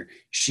happening here.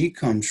 She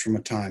comes from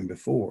a time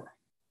before.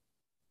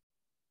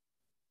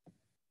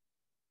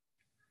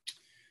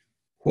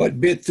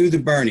 What bit through the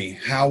byrnie?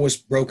 How was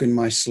broken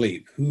my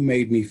sleep? Who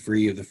made me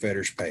free of the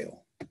fetter's pale?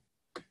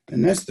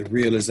 And that's the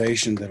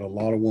realization that a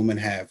lot of women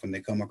have when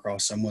they come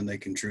across someone they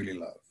can truly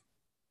love.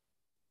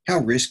 How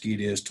risky it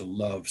is to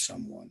love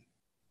someone.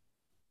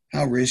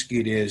 How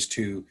risky it is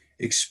to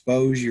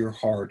expose your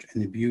heart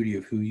and the beauty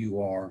of who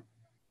you are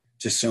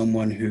to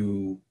someone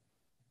who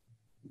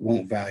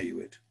won't value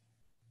it,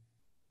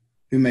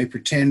 who may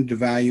pretend to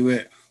value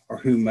it, or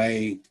who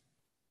may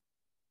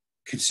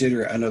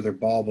consider another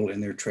bauble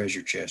in their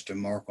treasure chest, a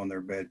mark on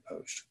their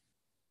bedpost.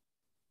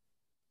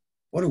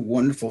 What a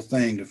wonderful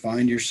thing to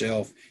find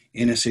yourself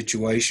in a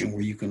situation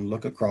where you can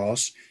look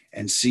across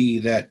and see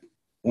that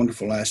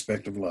wonderful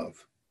aspect of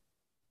love.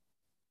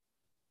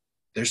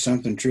 There's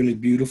something truly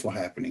beautiful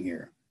happening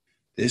here.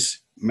 This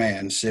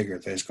man,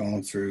 SIgurd, has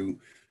gone through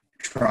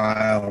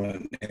trial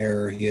and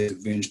error. He has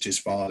avenged his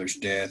father's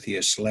death. He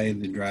has slain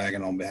the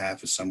dragon on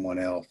behalf of someone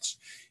else.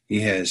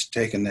 He has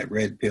taken that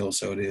red pill,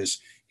 so it is.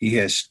 He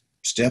has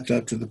stepped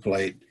up to the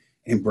plate,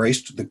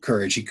 embraced the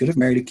courage. He could have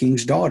married a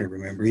king's daughter,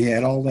 remember. He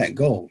had all that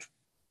gold.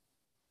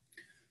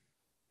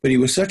 But he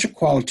was such a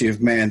quality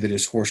of man that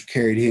his horse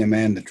carried him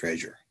and the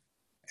treasure,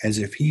 as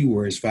if he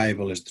were as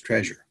valuable as the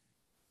treasure,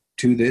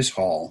 to this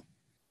hall.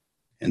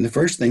 And the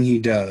first thing he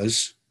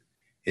does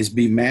is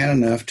be man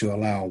enough to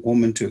allow a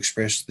woman to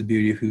express the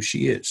beauty of who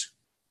she is.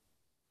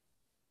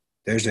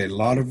 There's a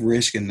lot of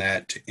risk in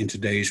that in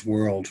today's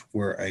world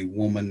where a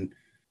woman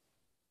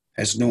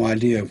has no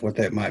idea of what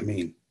that might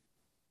mean.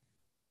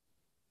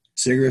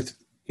 Sigurd,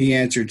 he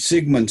answered,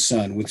 Sigmund's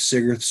son, with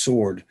Sigurd's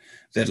sword,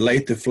 that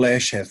late the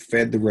flesh hath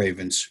fed the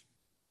ravens.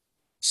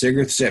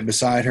 Sigurd sat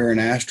beside her and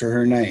asked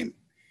her name.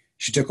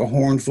 She took a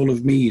hornful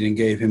of mead and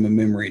gave him a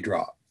memory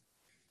drop.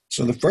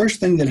 So the first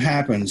thing that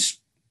happens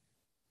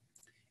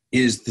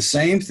is the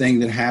same thing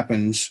that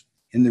happens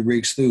in the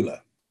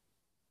Rigsthula.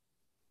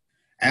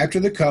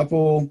 After the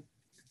couple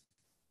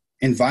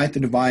invite the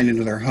divine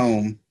into their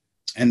home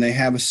and they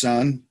have a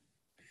son,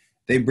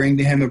 they bring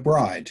to him a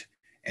bride.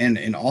 And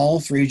in all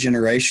three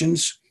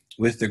generations,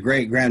 with the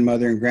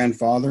great-grandmother and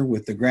grandfather,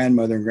 with the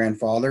grandmother and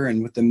grandfather,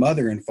 and with the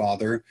mother and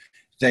father,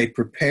 they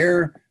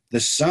prepare, the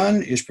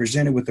son is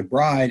presented with the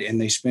bride,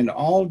 and they spend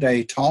all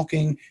day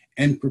talking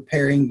and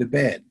preparing the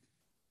bed.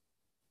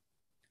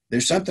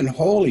 There's something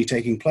holy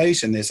taking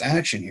place in this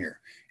action here.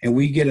 And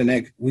we get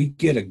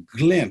a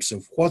glimpse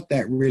of what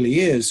that really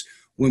is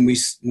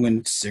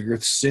when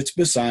Sigurd sits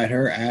beside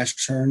her,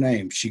 asks her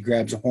name. She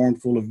grabs a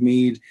hornful of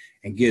mead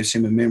and gives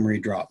him a memory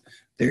drop.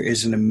 There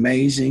is an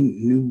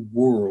amazing new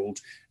world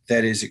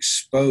that is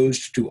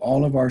exposed to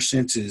all of our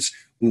senses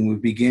when we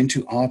begin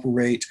to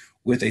operate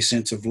with a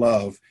sense of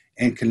love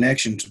and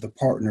connection to the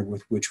partner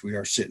with which we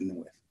are sitting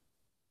with.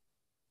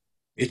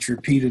 It's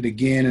repeated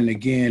again and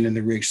again in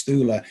the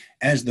Rigsthula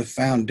as the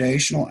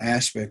foundational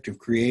aspect of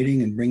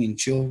creating and bringing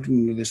children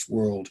into this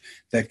world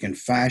that can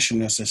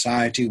fashion a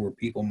society where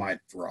people might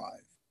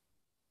thrive.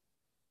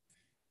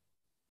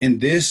 In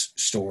this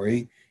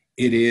story,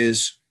 it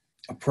is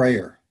a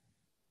prayer.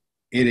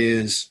 It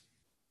is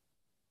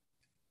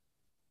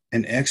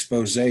an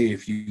expose,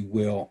 if you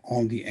will,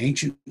 on the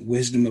ancient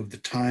wisdom of the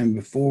time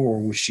before,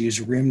 which she is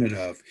a remnant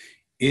of.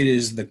 It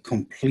is the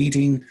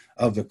completing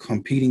of the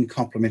competing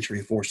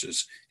complementary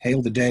forces.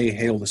 Hail the day,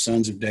 hail the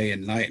sons of day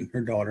and night and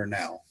her daughter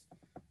now.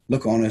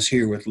 Look on us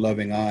here with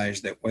loving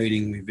eyes that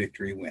waiting we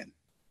victory win.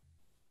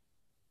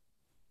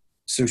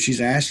 So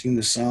she's asking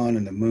the sun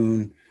and the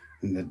moon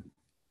and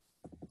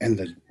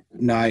the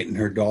night and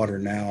her daughter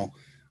now,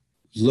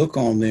 look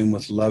on them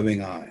with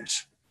loving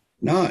eyes.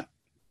 Not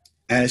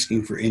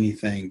asking for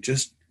anything,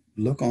 just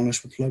look on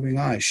us with loving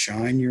eyes.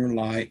 Shine your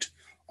light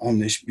on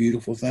this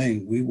beautiful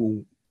thing. We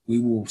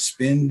will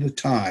spend the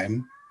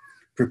time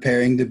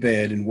preparing the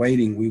bed and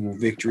waiting. We will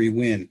victory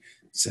win.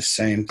 It's the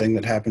same thing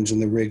that happens in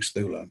the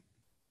Rigsthula.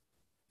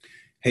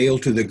 Hail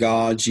to the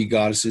gods, ye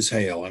goddesses,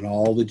 hail, and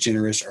all the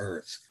generous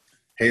earth.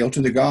 Hail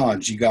to the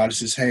gods, ye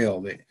goddesses,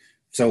 hail.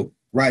 So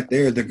right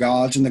there, the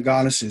gods and the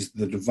goddesses,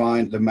 the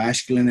divine, the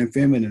masculine and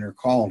feminine are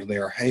called. They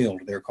are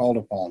hailed. They're called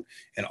upon.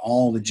 And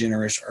all the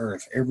generous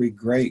earth, every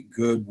great,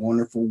 good,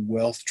 wonderful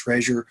wealth,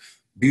 treasure,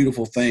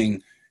 beautiful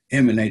thing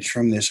emanates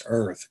from this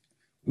earth.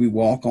 We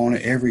walk on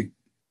it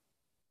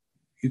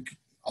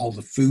all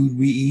the food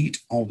we eat,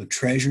 all the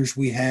treasures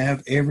we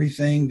have,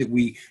 everything that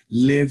we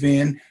live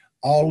in,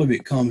 all of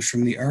it comes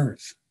from the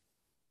earth.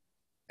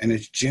 And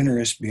it's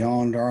generous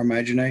beyond our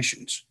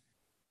imaginations.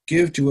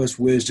 Give to us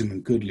wisdom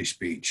and goodly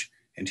speech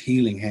and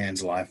healing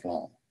hands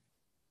lifelong.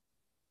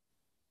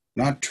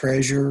 Not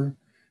treasure,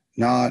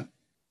 not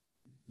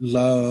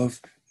love,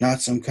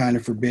 not some kind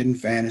of forbidden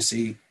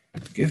fantasy.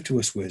 Give to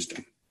us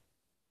wisdom.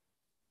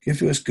 Give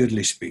to us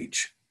goodly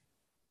speech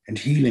and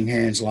healing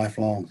hands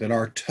lifelong, that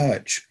our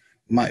touch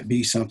might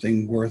be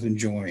something worth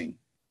enjoying.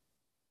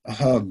 A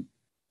hug,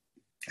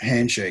 a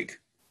handshake,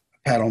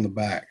 a pat on the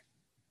back.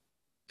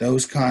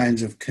 Those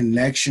kinds of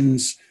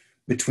connections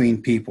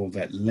between people,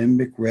 that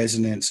limbic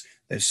resonance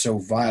that's so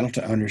vital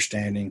to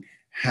understanding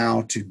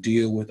how to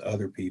deal with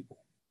other people.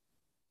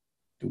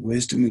 The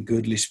wisdom and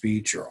goodly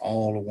speech are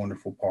all a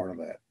wonderful part of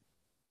that.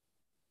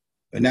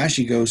 But now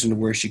she goes into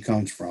where she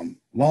comes from.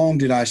 Long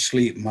did I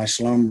sleep, my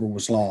slumber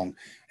was long,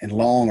 and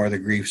long are the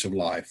griefs of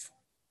life.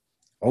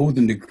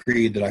 Odin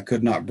decreed that I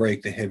could not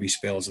break the heavy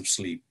spells of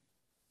sleep.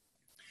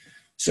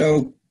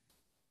 So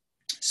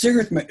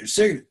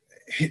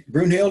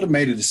Brunhilde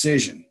made a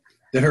decision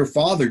that her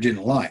father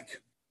didn't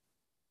like.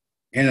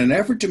 In an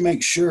effort to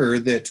make sure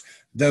that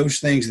those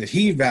things that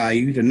he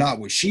valued and not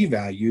what she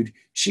valued,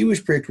 she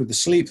was pricked with the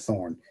sleep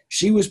thorn.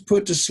 She was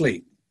put to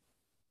sleep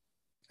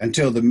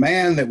until the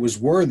man that was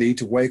worthy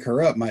to wake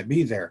her up might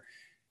be there.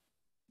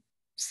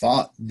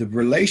 The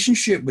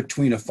relationship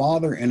between a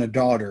father and a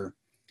daughter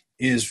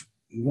is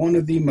one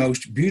of the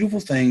most beautiful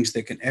things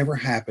that can ever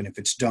happen if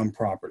it's done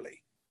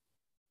properly.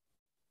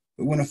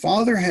 But when a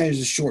father has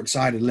a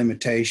short-sighted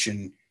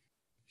limitation,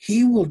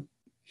 he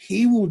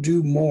will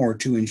do more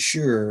to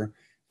ensure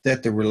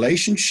that the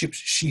relationships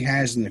she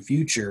has in the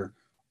future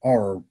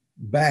are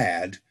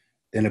bad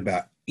than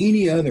about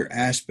any other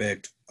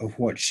aspect of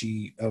what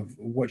she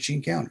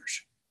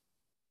encounters.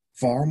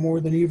 Far more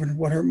than even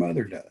what her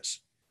mother does.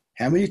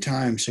 How many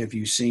times have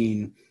you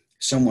seen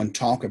someone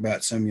talk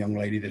about some young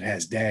lady that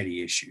has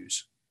daddy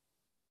issues?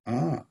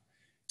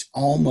 It's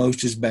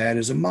almost as bad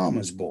as a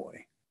mama's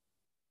boy.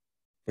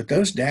 But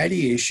those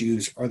daddy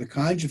issues are the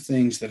kinds of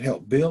things that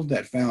help build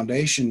that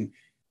foundation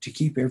to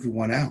keep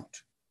everyone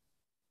out.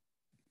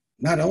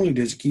 not only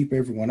does it keep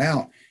everyone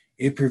out,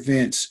 it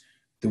prevents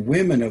the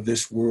women of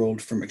this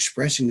world from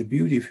expressing the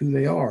beauty of who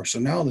they are. So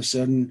now all of a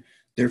sudden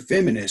they're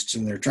feminists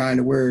and they're trying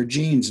to wear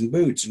jeans and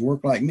boots and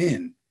work like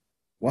men.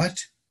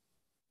 What?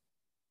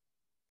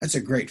 That's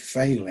a great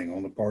failing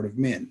on the part of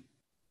men.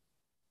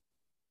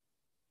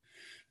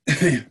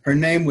 Her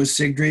name was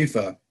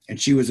SIgrdrifa, and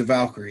she was a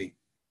Valkyrie.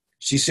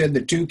 She said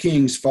that two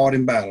kings fought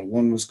in battle.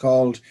 One was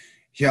called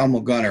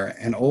Hjálmgunnar,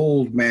 an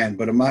old man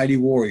but a mighty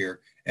warrior,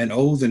 and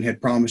Odin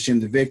had promised him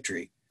the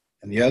victory.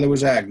 And the other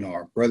was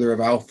Agnar, brother of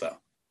Altha.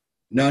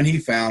 None he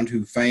found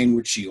who fain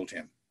would shield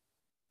him.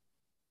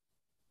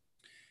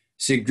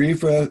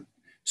 SIgrdrifa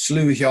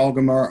slew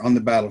Hjálmgunnar on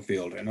the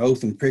battlefield, and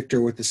Odin pricked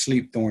her with the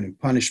sleep thorn in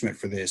punishment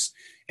for this,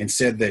 and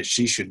said that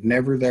she should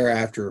never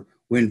thereafter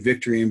win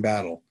victory in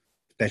battle,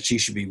 that she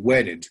should be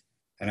wedded.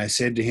 And I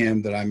said to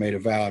him that I made a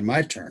vow in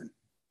my turn,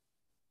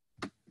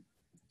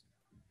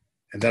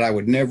 and that I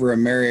would never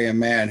marry a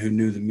man who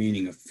knew the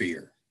meaning of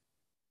fear.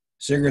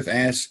 Sigurd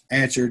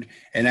answered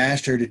and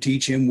asked her to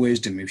teach him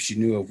wisdom if she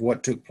knew of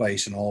what took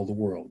place in all the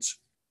worlds.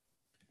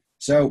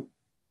 So,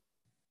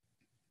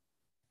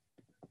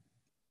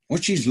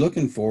 what she's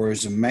looking for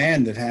is a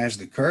man that has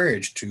the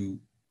courage to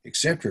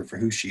accept her for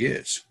who she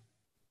is.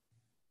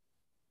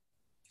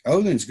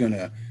 Odin's going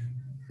to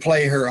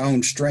play her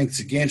own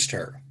strengths against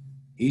her.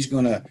 He's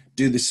going to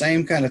do the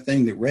same kind of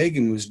thing that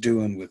Regan was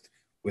doing with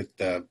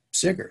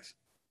Sigurd.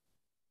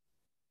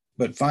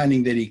 But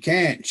finding that he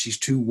can't, she's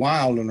too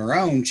wild on her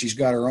own, she's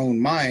got her own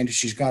mind,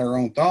 she's got her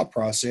own thought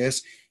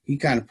process, he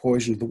kind of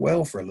poisoned the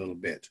well for a little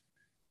bit.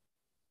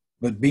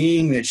 But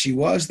being that she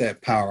was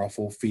that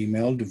powerful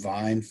female,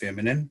 divine,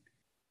 feminine,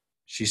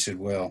 she said,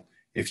 well,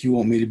 if you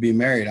want me to be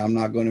married, I'm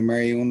not going to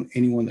marry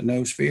anyone that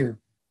knows fear.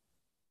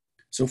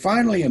 So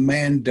finally, a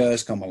man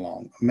does come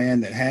along, a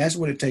man that has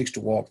what it takes to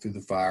walk through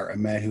the fire, a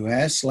man who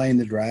has slain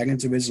the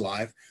dragons of his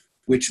life,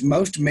 which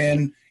most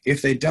men,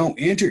 if they don't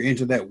enter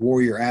into that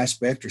warrior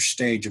aspect or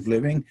stage of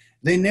living,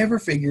 they never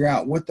figure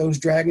out what those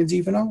dragons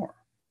even are.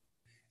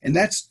 And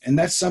that's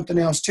something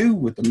else too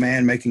with the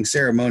man making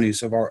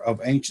ceremonies of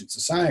ancient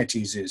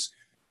societies, is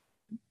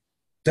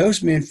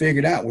those men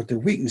figured out what their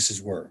weaknesses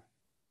were.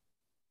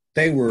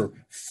 They were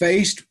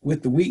faced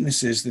with the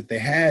weaknesses that they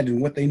had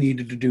and what they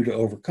needed to do to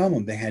overcome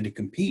them. They had to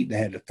compete. They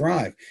had to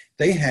thrive.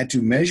 They had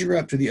to measure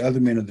up to the other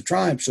men of the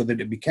tribe so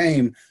that it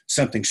became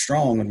something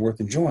strong and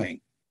worth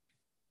enjoying.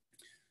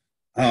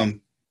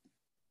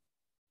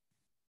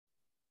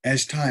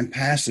 As time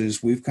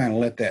passes, we've kind of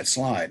let that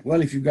slide.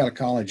 Well, if you've got a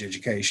college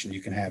education, you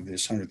can have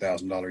this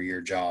 $100,000 a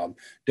year job.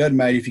 Doesn't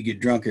matter if you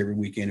get drunk every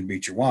weekend and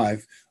beat your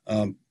wife.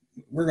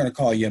 We're going to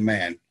call you a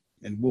man,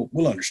 and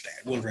we'll understand.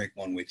 We'll drink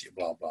one with you,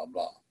 blah, blah,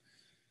 blah.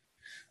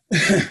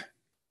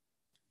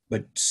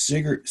 But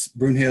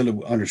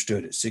Brunhilde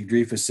understood it.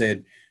 Sigrdrifa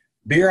said,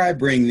 "Beer I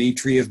bring thee,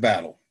 tree of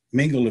battle,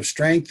 mingle of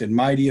strength and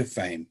mighty of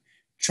fame.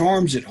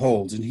 Charms it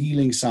holds and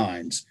healing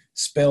signs,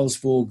 spells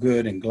full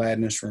good and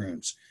gladness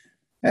runes."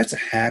 That's a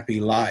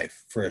happy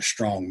life for a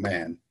strong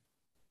man.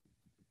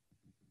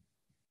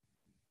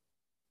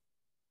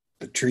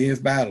 The tree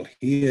of battle,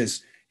 he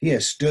has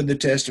stood the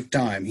test of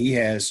time. He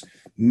has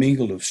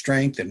mingled of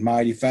strength and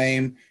mighty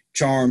fame.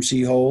 Charms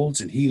he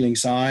holds and healing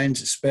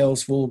signs,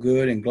 spells full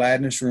good and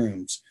gladness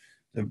runes.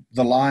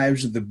 The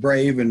lives of the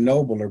brave and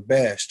noble are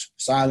best.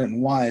 Silent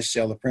and wise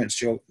shall the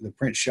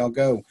prince shall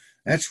go.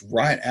 That's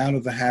right out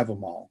of the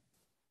Havamal.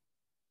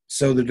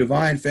 So the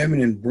divine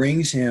feminine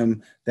brings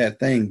him that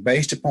thing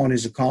based upon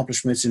his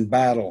accomplishments in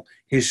battle,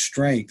 his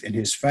strength and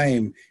his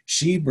fame.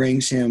 She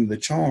brings him the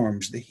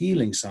charms, the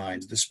healing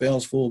signs, the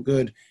spells full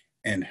good,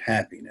 and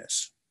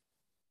happiness.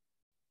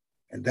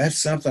 And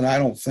that's something I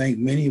don't think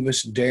many of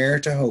us dare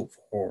to hope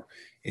for,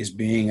 is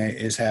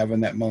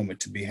having that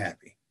moment to be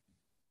happy.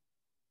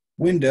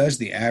 When does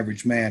the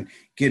average man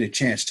get a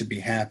chance to be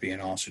happy in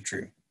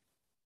Asatru?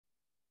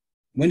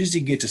 When does he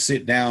get to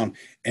sit down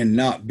and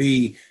not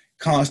be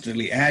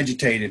constantly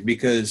agitated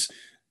because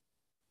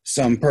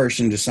some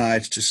person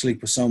decides to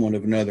sleep with someone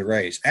of another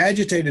race?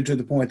 Agitated to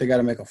the point they got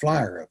to make a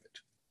flyer of it.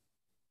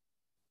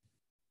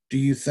 Do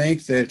you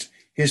think that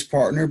his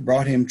partner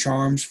brought him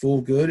charms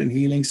full good and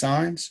healing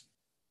signs?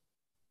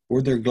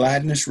 Were there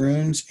gladness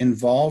runes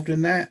involved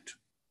in that?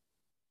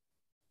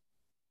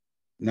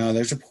 No,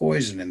 there's a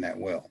poison in that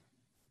well.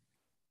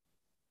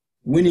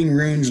 Winning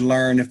runes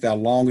learn if thou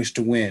longest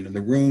to win, and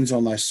the runes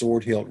on thy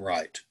sword hilt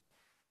write.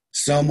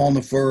 Some on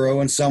the furrow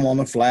and some on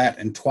the flat,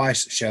 and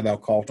twice shalt thou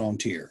call on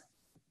Tyr.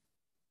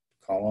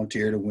 Call on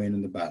Tyr to win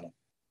in the battle.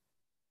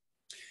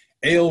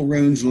 Ale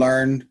runes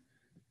learned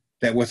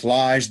that with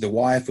lies the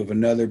wife of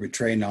another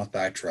betray not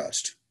thy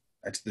trust.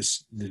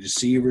 That's the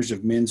deceivers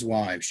of men's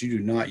wives. You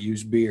do not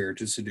use beer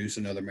to seduce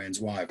another man's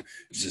wife.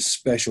 There's a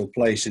special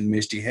place in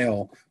Misty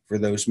Hell for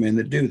those men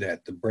that do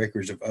that, the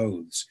breakers of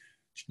oaths.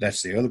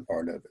 That's the other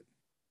part of it.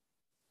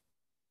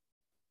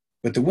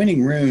 But the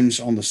winning runes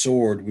on the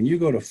sword, when you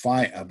go to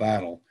fight a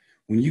battle,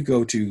 when you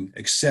go to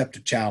accept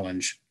a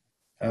challenge,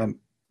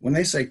 when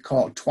they say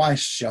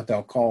twice shalt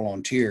thou call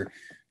on Tyr,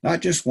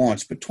 not just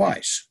once, but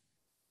twice.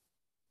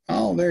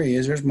 Oh, there he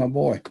is. There's my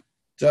boy.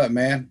 What's up,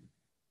 man?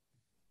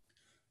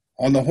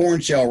 On the horn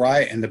shall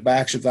write, and the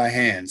backs of thy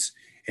hands,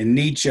 and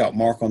need shalt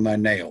mark on thy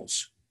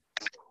nails.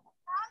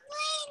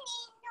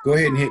 Go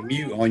ahead and hit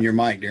mute on your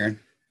mic, Darren.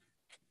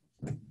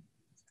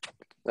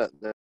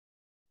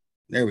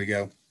 There we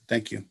go.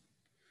 Thank you.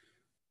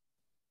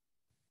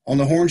 On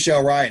the horn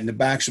shall write, in the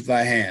backs of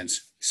thy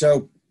hands.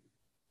 So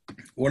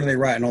what are they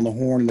writing on the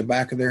horn in the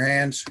back of their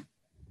hands?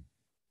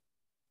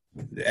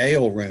 The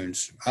ale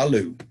runes,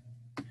 alu.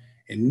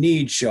 And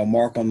need shall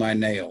mark on thy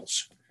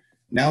nails.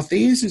 Now,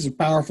 Theus is a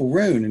powerful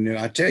rune, and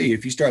I tell you,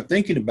 if you start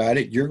thinking about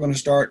it, you're going to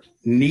start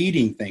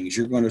needing things.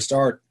 You're going to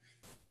start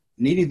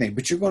needing things,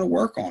 but you're going to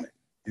work on it.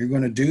 You're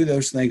going to do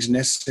those things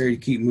necessary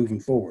to keep moving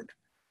forward.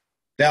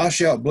 Thou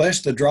shalt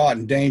bless the draught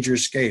and danger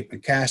escape,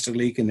 and cast a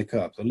leak in the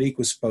cup. The leak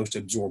was supposed to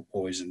absorb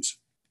poisons.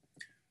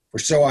 For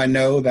so I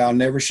know thou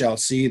never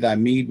shalt see thy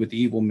mead with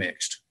evil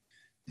mixed.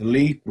 The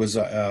leek was,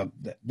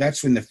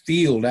 that's when the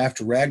field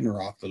after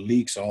Ragnarok, the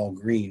leek's all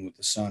green with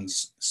the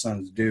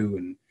sun's dew,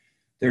 and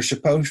they're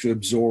supposed to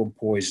absorb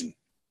poison.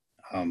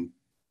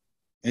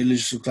 It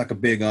just looks like a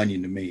big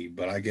onion to me,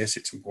 but I guess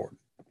it's important.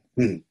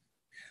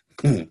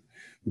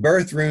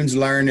 Birth runes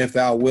learn, if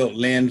thou wilt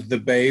lend the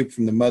babe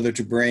from the mother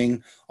to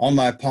bring. On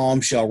thy palm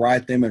shall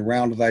write them, and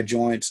round thy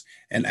joints,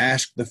 and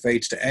ask the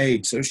fates to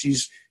aid. So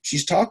she's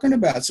talking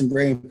about some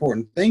very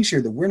important things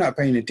here that we're not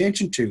paying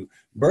attention to.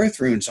 Birth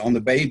runes on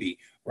the baby.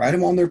 Write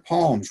them on their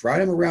palms, write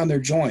them around their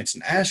joints,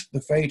 and ask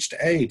the fates to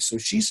aid. So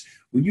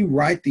when you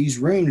write these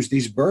runes,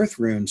 these birth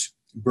runes,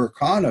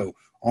 Burkano,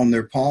 on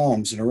their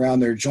palms and around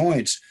their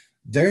joints,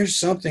 there's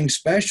something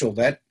special.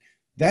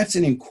 That's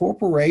an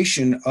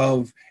incorporation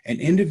of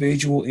an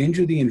individual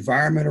into the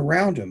environment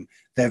around them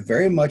that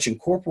very much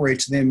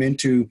incorporates them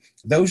into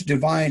those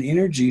divine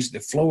energies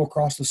that flow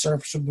across the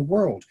surface of the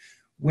world.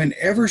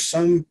 Whenever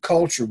some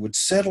culture would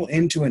settle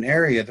into an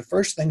area, the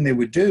first thing they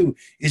would do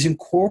is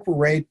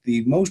incorporate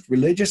the most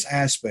religious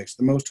aspects,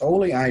 the most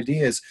holy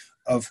ideas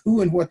of who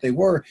and what they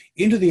were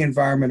into the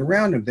environment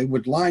around them. They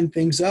would line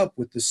things up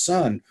with the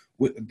sun.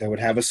 They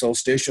would have a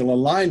solstitial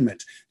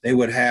alignment. They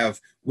would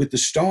have with the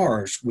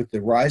stars, with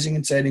the rising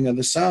and setting of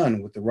the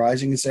sun, with the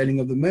rising and setting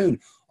of the moon.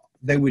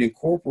 They would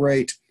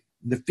incorporate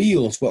the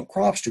fields, what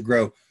crops to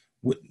grow,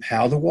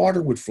 how the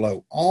water would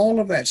flow, all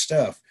of that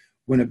stuff.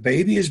 When a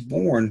baby is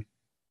born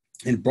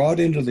and brought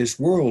into this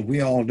world,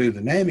 we all do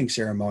the naming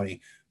ceremony.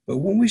 But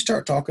when we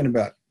start talking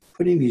about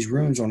putting these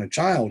runes on a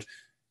child,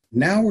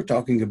 now we're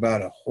talking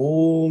about a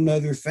whole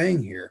nother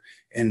thing here.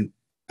 And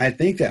I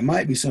think that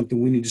might be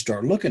something we need to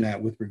start looking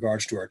at with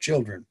regards to our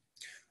children.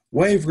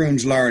 Wave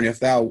runes learn,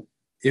 if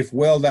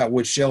well thou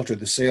wouldst shelter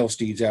the sail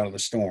steeds out of the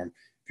storm.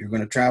 If you're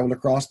going to travel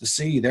across the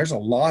sea, there's a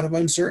lot of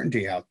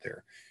uncertainty out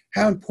there.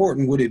 How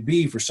important would it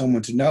be for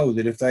someone to know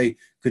that if they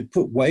could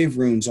put wave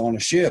runes on a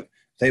ship,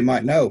 they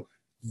might know?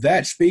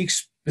 That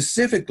speaks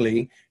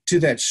specifically to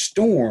that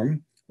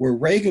storm where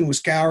Reagan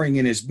was cowering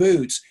in his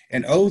boots,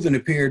 and Odin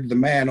appeared, the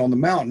man on the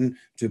mountain,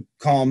 to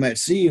calm that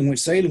sea and went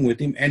sailing with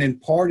him and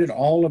imparted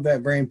all of that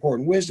very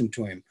important wisdom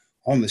to him.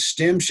 On the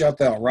stem shalt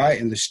thou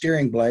write, and the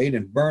steering blade,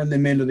 and burn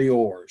them into the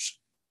oars.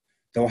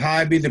 Though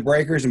high be the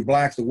breakers and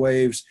black the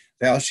waves,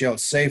 thou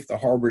shalt safe the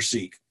harbor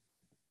seek.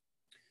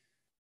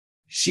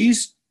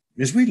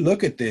 As we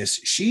look at this,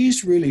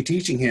 she's really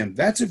teaching him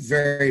that's a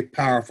very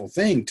powerful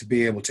thing, to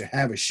be able to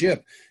have a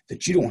ship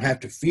that you don't have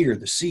to fear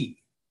the sea.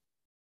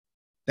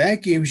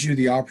 That gives you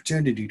the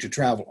opportunity to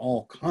travel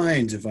all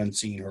kinds of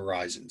unseen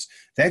horizons.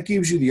 That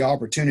gives you the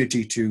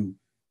opportunity to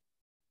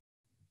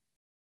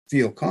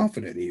feel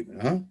confident even,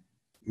 huh?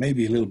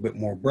 Maybe a little bit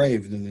more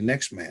brave than the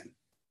next man.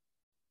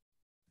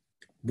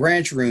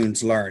 Branch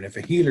runes learn, if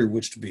a healer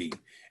wouldst be,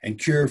 and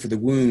cure for the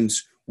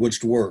wounds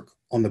wouldst work.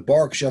 On the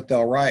bark shalt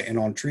thou write, and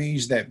on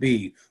trees that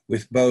be,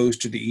 with bows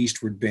to the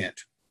eastward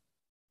bent.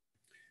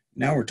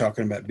 Now we're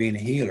talking about being a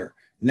healer.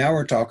 Now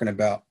we're talking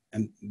about,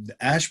 and the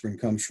aspirin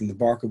comes from the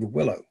bark of a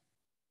willow.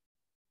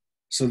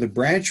 So the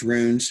branch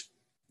runes,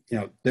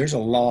 there's a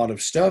lot of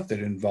stuff that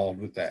involved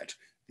with that.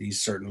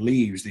 These certain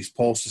leaves, these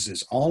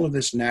poultices, all of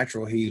this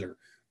natural healer.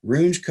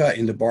 Runes cut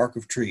in the bark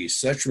of trees.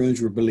 Such runes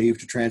were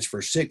believed to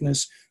transfer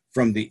sickness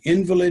from the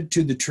invalid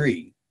to the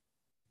tree.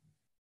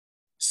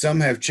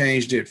 Some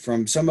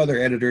other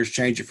editors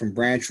changed it from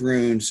branch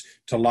runes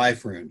to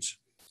life runes.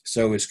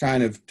 So it's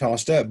kind of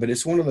tossed up, but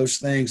it's one of those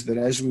things that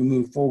as we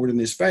move forward in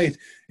this faith,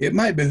 it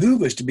might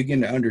behoove us to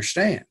begin to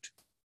understand.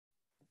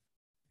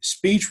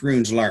 Speech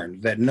runes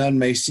learned, that none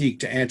may seek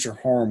to answer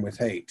harm with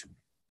hate.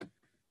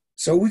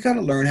 So we got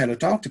to learn how to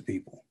talk to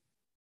people.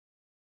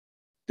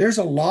 There's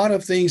a lot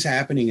of things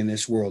happening in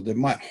this world that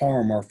might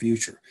harm our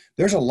future.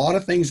 There's a lot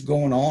of things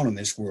going on in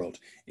this world.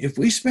 If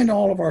we spend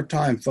all of our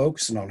time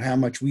focusing on how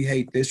much we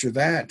hate this or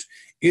that,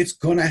 it's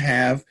going to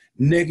have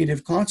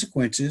negative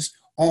consequences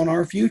on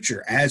our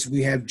future, as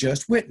we have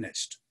just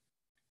witnessed.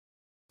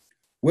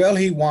 Well,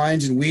 he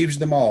winds and weaves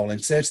them all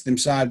and sets them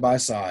side by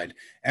side.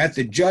 At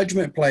the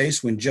judgment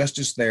place, when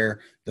justice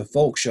there, the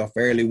folk shall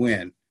fairly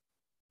win.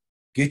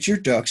 Get your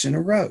ducks in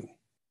a row.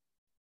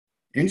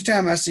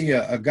 Anytime I see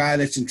a guy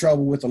that's in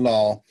trouble with the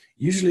law,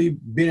 usually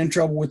been in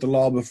trouble with the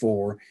law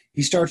before,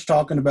 he starts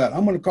talking about,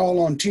 I'm going to call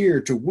on Tyr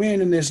to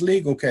win in this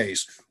legal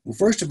case. Well,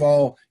 first of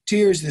all,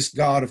 Tyr is this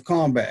god of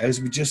combat,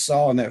 as we just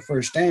saw in that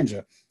first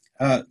stanza.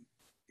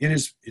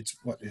 It's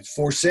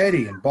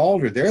Forseti and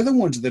Balder. They're the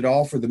ones that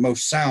offer the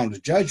most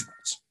sound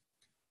judgments.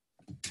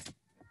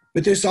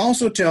 But this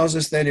also tells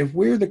us that if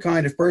we're the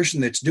kind of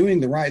person that's doing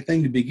the right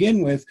thing to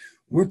begin with,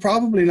 we're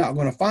probably not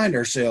going to find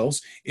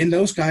ourselves in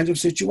those kinds of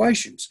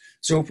situations.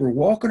 So if we're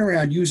walking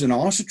around using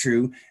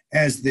Asatru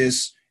as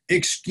this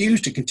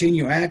excuse to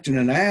continue acting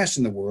an ass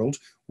in the world,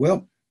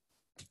 well,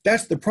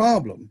 that's the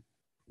problem.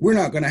 We're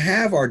not going to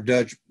have our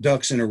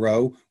ducks in a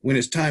row when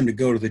it's time to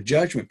go to the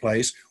judgment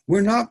place.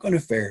 We're not going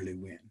to fairly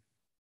win.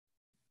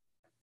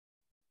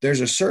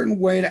 There's a certain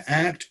way to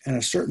act and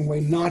a certain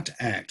way not to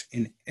act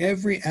in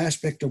every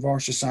aspect of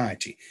our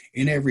society,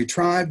 in every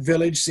tribe,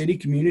 village, city,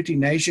 community,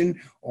 nation,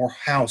 or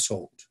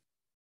household.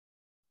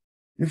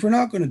 If we're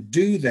not going to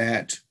do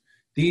that,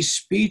 these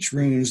speech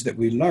runes that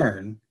we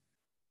learn,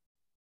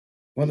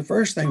 well, the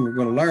first thing we're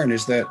going to learn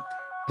is that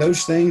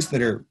those things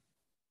that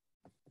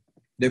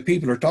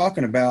people are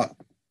talking about,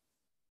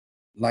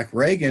 like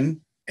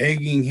Reagan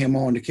egging him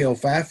on to kill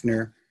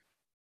Fafnir,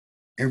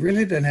 it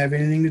really doesn't have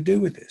anything to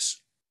do with this.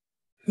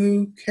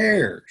 Who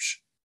cares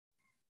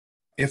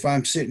if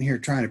I'm sitting here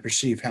trying to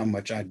perceive how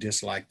much I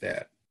dislike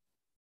that?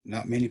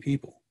 Not many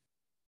people.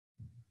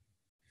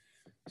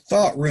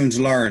 Thought runes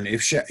learn,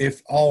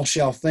 if all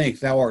shall think,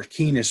 thou art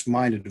keenest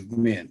minded of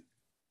men.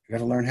 You got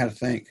to learn how to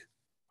think.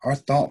 Our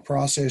thought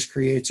process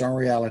creates our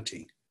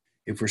reality.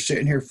 If we're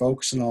sitting here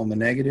focusing on the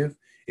negative,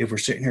 if we're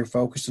sitting here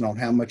focusing on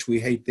how much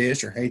we hate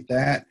this or hate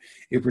that,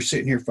 if we're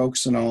sitting here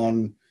focusing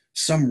on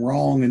some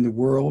wrong in the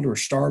world or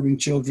starving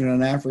children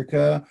in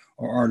Africa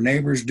or our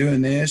neighbors doing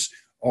this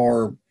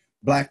or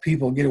black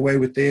people get away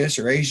with this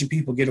or Asian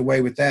people get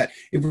away with that.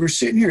 If we're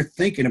sitting here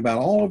thinking about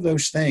all of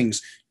those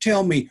things,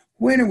 tell me,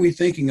 when are we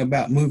thinking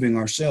about moving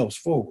ourselves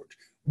forward?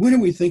 When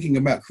are we thinking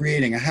about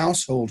creating a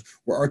household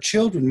where our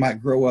children might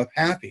grow up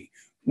happy?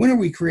 When are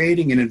we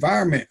creating an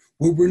environment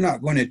where we're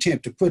not going to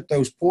attempt to put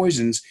those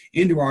poisons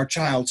into our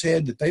child's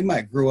head that they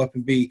might grow up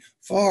and be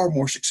far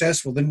more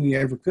successful than we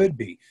ever could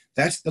be?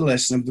 That's the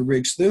lesson of the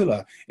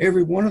Rigsthula.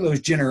 Every one of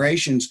those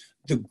generations,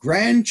 the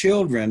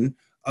grandchildren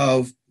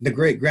of the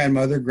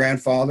great-grandmother,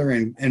 grandfather,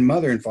 and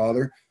mother and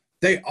father,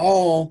 they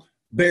all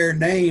bear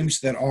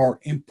names that are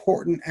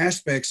important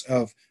aspects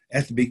of,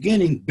 at the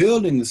beginning,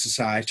 building the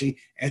society,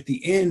 at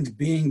the end,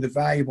 being the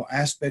valuable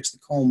aspects, the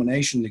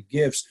culmination, the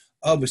gifts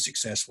of a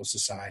successful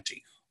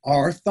society.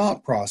 Our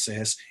thought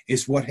process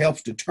is what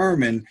helps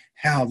determine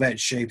how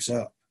that shapes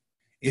up.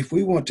 If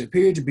we want to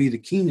appear to be the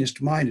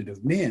keenest minded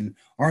of men,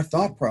 our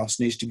thought process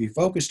needs to be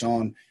focused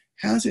on,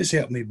 how's this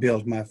help me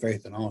build my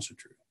faith in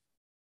Asatru?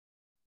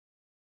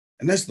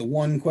 And that's the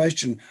one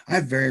question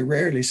I very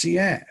rarely see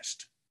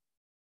asked.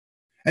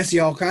 I see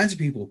all kinds of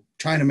people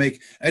trying to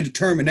make a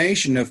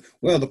determination of,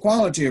 well, the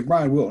quality of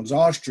Bryan Wilton's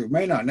Asatru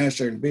may not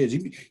necessarily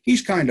be,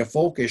 he's kind of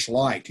folkish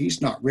light.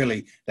 He's not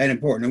really that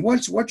important. And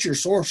what's your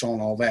source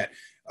on all that?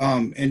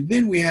 And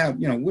then we have,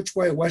 which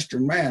way a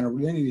Western man or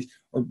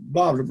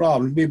blah, blah, blah,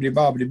 bibbidi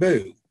bobbidi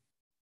boo.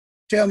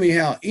 Tell me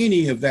how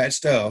any of that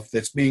stuff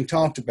that's being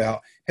talked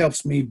about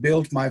helps me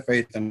build my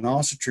faith in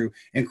Asatru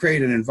and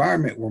create an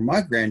environment where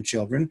my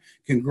grandchildren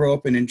can grow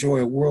up and enjoy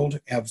a world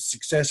of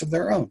success of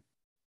their own.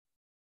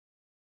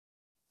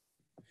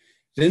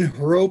 Then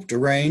Hropt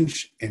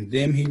arranged, and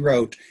them he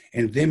wrote,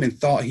 and them in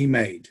thought he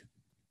made.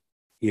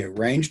 He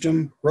arranged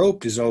them,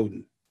 Hropt is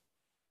Odin.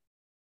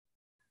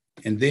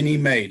 And then he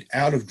made,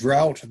 out of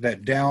drought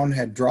that down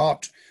had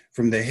dropped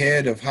from the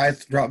head of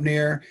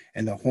Hythdropnir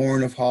and the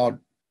horn of Hodrofnir.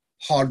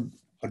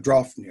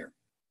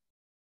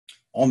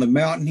 On the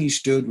mountain he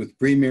stood with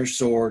Brimir's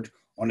sword,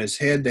 on his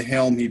head the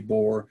helm he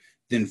bore,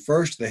 then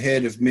first the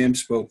head of Mim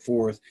spoke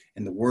forth,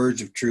 and the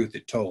words of truth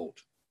it told.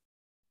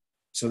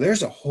 So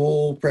there's a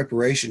whole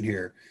preparation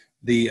here.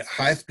 The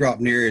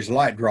Hythdropnir is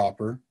light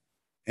dropper,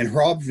 and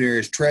Hrobnir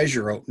is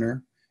treasure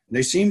opener. And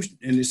it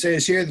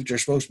says here that they're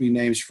supposed to be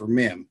names for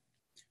Mim.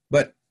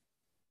 But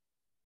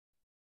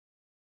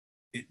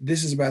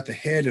this is about the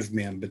head of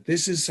Mim, but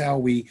this is how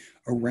we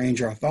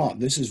arrange our thought.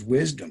 This is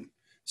wisdom.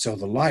 So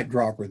the light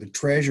dropper, the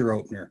treasure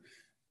opener,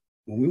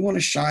 when we want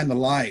to shine the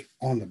light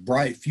on the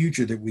bright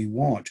future that we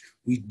want,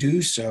 we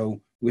do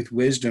so with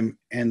wisdom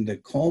and the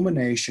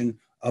culmination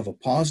of a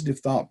positive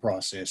thought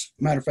process.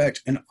 Matter of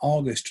fact, an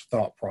August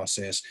thought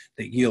process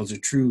that yields a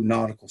true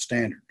nautical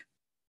standard.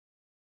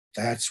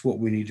 That's what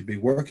we need to be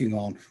working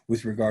on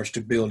with regards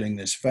to building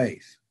this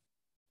faith.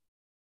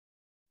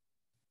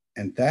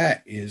 And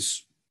that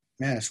is,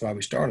 that's why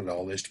we started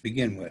all this to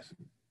begin with.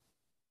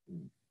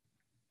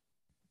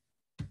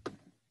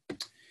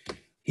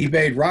 He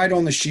bade right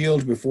on the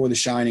shield before the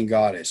shining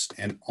goddess,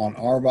 and on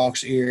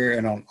Arvok's ear,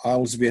 and on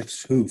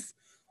Alsvith's hoof,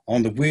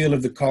 on the wheel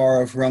of the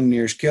car of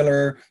Hrungnir's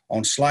killer,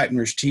 on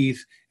Sleipnir's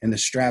teeth, and the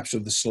straps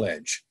of the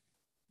sledge.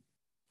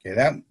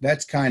 Okay,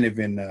 that's kind of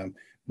in,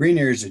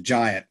 Brinir is a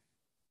giant,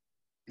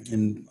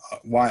 And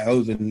why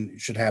Odin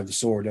should have the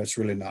sword, that's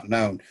really not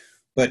known.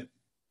 But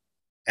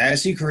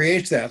as he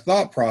creates that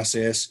thought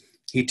process,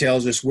 he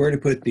tells us where to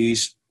put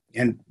these,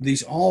 and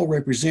these all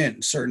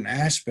represent certain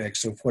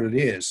aspects of what it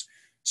is.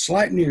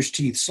 Sleipnir's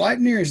teeth.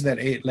 Sleipnir is that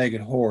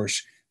eight-legged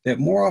horse that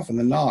more often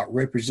than not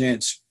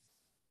represents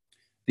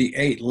the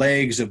 8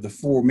 legs of the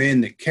 4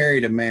 men that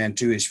carried a man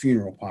to his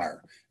funeral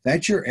pyre.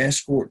 That's your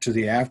escort to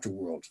the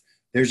afterworld.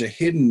 There's a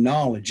hidden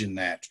knowledge in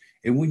that.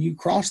 And when you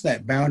cross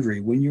that boundary,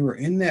 when you are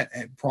in that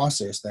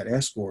process, that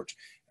escort,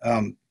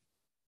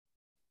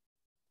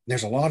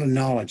 there's a lot of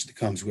knowledge that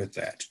comes with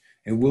that.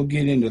 And we'll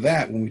get into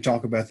that when we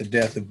talk about the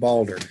death of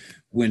Balder.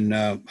 When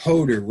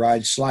Hoder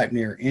rides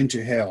Sleipnir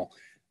into hell,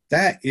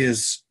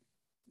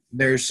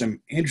 there's some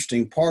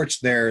interesting parts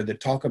there that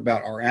talk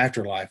about our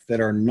afterlife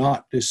that are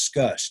not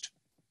discussed,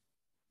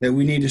 that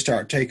we need to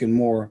start taking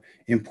more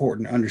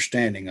important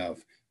understanding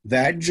of.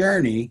 That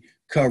journey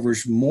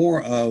covers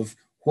more of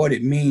what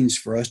it means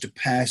for us to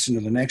pass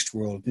into the next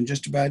world than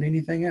just about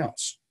anything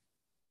else.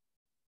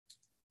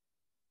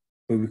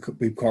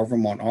 We carve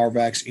them on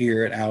Arvak's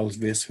ear at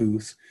Alvith's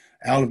hoof.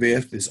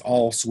 Alvith is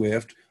all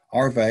swift.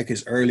 Arvak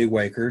is early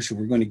waker, so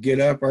we're going to get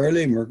up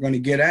early and we're going to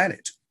get at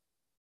it.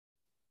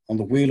 On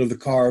the wheel of the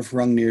car of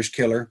Hrungnir's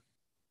killer,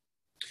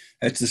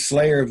 that's the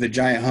slayer of the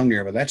giant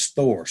Hrungnir, but that's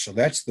Thor, so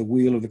that's the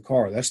wheel of the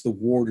car. That's the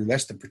warder,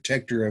 that's the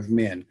protector of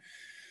men.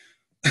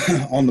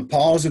 On the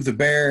paws of the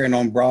bear and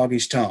on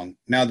Bragi's tongue.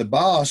 Now, the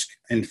Basque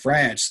in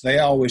France, they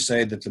always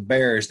say that the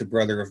bear is the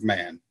brother of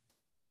man.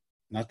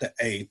 Not the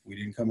ape, we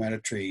didn't come out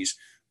of trees,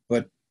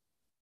 but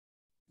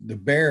the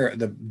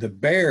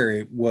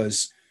bear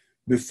was,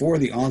 before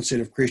the onset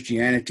of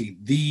Christianity,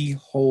 the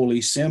holy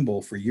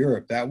symbol for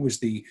Europe. That was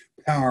the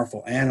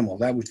powerful animal.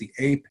 That was the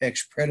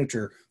apex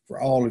predator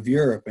for all of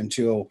Europe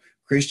until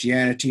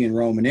Christianity and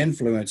Roman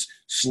influence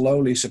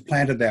slowly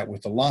supplanted that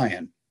with the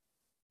lion.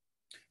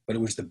 But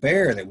it was the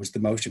bear that was the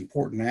most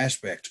important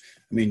aspect.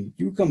 I mean,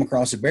 you come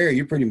across a bear,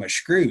 you're pretty much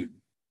screwed,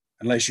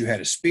 unless you had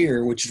a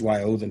spear, which is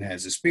why Odin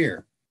has a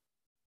spear.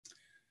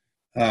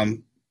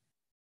 On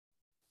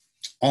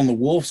the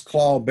wolf's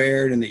claw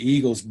bared and the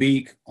eagle's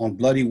beak, on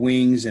bloody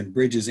wings and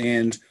bridges'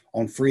 end,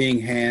 on freeing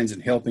hands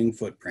and helping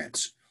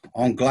footprints,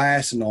 on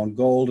glass and on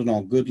gold and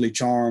on goodly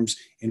charms,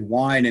 in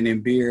wine and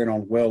in beer and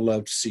on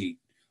well-loved seat,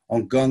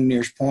 on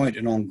Gungnir's point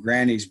and on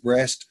Granny's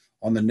breast,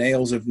 on the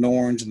nails of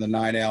Norns and the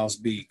night owl's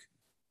beak.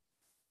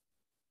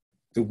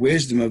 The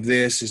wisdom of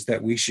this is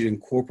that we should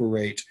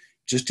incorporate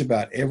just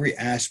about every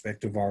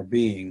aspect of our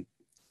being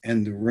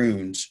and the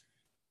runes.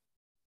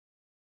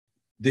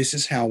 This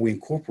is how we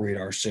incorporate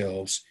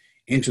ourselves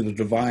into the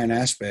divine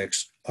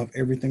aspects of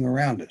everything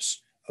around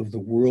us, of the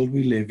world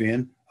we live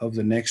in, of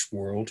the next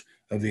world,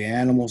 of the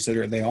animals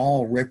they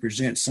all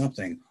represent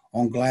something,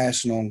 on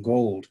glass and on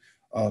gold,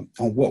 on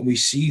what we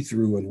see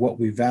through and what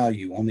we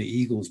value, on the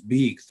eagle's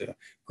beak, the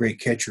great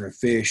catcher of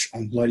fish,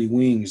 on bloody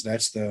wings,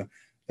 that's the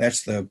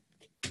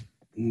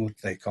what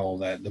they call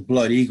that, the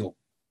blood eagle,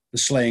 the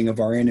slaying of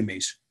our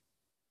enemies,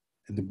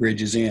 and the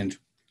bridge's end,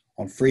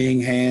 on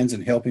freeing hands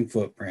and helping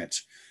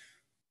footprints.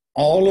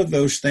 All of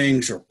those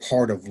things are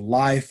part of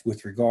life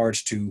with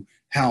regards to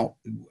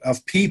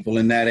of people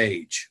in that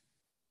age.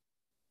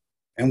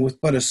 And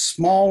with but a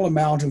small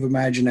amount of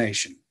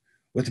imagination,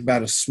 with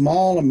about a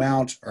small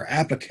amount or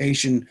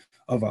application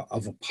of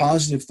a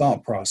positive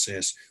thought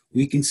process,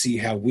 we can see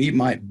how we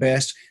might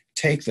best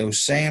take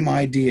those same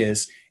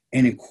ideas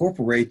and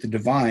incorporate the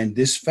divine,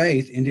 this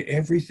faith, into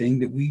everything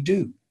that we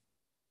do.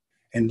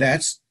 And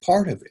that's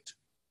part of it.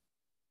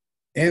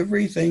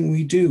 Everything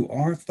we do,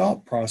 our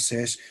thought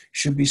process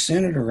should be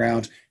centered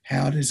around,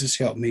 how does this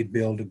help me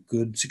build a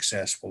good,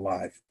 successful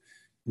life?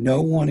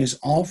 No one is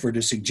offered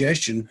a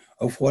suggestion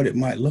of what it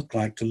might look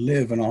like to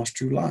live an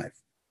Asatru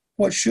life.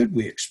 What should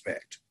we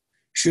expect?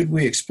 Should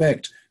we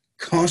expect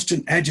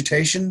constant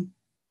agitation?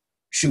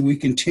 Should we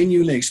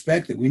continually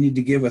expect that we need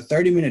to give a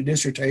 30-minute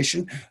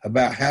dissertation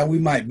about how we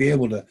might be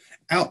able to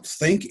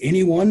outthink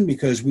anyone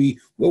because we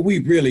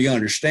really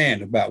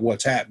understand about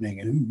what's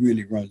happening and who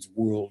really runs the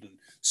world and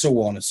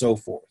so on and so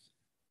forth?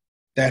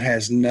 That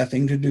has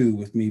nothing to do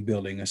with me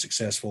building a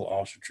successful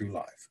Asatru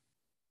life.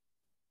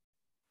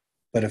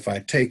 But if I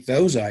take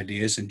those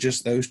ideas and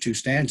just those 2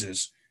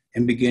 stanzas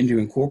and begin to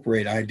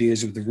incorporate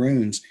ideas of the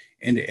runes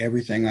into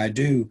everything I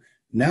do,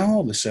 now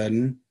all of a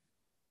sudden,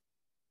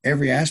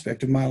 every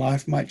aspect of my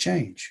life might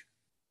change.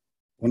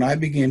 When I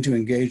begin to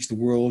engage the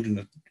world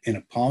in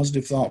a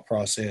positive thought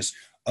process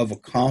of a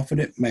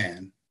confident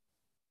man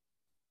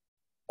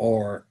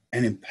or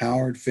an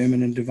empowered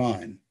feminine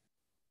divine,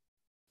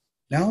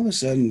 now all of a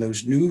sudden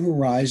those new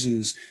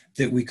horizons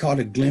that we caught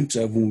a glimpse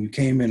of when we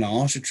came into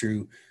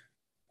Asatru,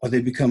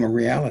 they become a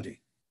reality.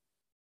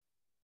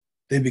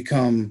 They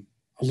become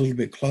a little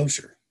bit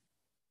closer.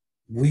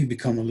 We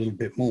become a little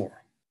bit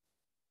more.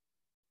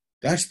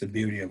 That's the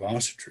beauty of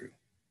Asatru.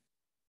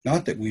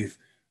 Not that we've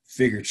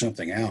figured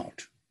something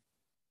out,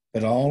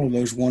 but all of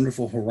those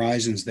wonderful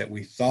horizons that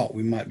we thought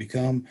we might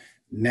become,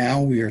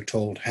 now we are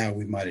told how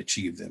we might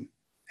achieve them.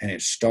 And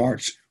it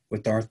starts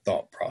with our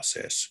thought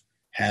process.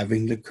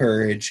 having the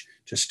courage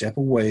to step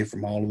away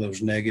from all of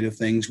those negative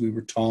things we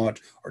were taught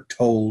or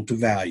told to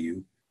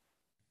value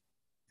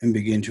and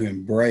begin to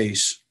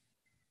embrace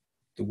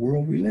the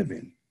world we live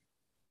in.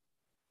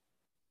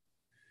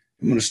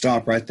 I'm going to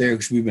stop right there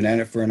because we've been at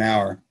it for an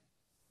hour.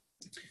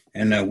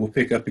 And we'll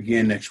pick up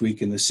again next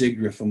week in the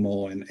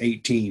SIgrdrifumol in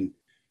 18.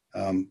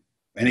 And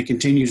it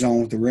continues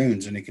on with the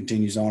runes, and it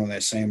continues on in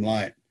that same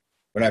light.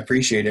 But I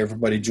appreciate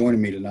everybody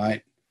joining me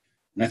tonight.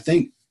 And I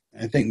think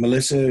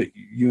Melissa,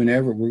 you and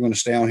Everett, we're going to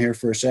stay on here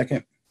for a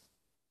second.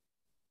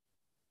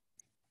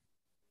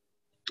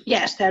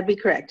 Yes, that'd be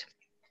correct.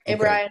 Hey, Okay.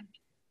 Bryan.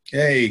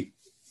 Hey,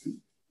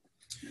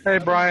 Hey,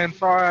 Bryan.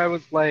 Sorry I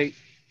was late.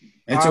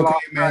 it's I okay,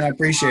 lost man. I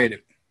appreciate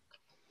it.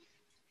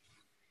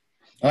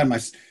 I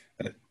like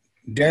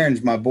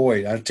Darren's my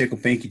boy. I tickle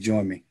Pinky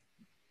join me.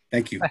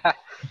 Thank you.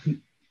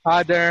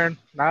 Hi, Darren.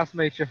 Nice to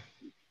meet you.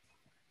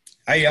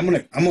 Hey, I'm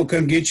gonna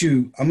come get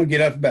you. I'm gonna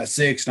get up about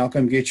 6, and I'll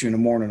come get you in the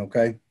morning.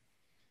 Okay.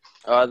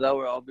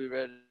 I'll be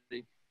ready.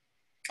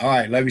 All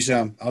right. Love you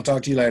some. I'll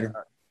talk to you later.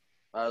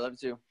 All right, love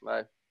you too.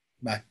 Bye.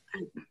 Bye.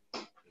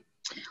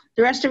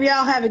 The rest of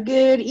y'all have a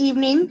good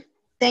evening.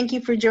 Thank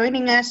you for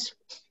joining us.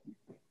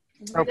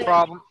 No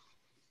problem.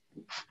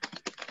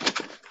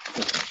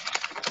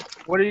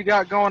 What do you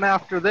got going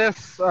after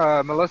this,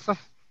 Melissa?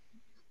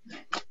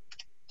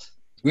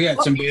 We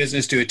got some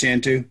business to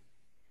attend to.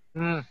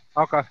 Okay.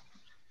 All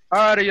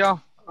righty,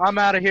 y'all. I'm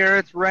out of here.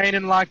 It's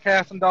raining like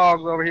cats and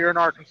dogs over here in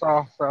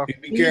Arkansas. So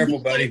Be careful,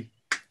 buddy.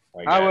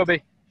 I will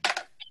be.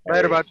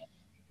 Later, bud.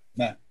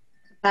 Bye.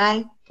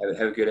 Bye.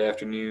 Have a good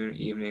afternoon,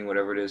 evening,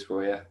 whatever it is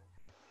for you.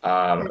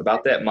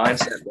 About that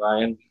mindset,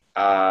 Bryan,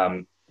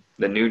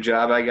 the new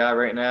job I got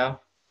right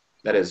now,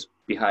 that is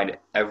behind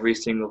every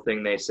single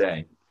thing they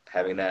say,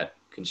 having that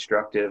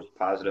constructive,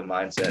 positive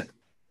mindset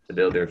to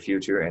build their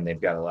future, and they've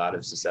got a lot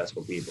of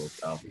successful people.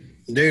 So,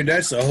 Dude,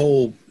 that's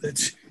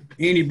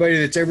anybody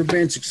that's ever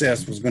been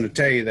successful is going to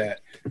tell you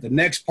that. The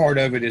next part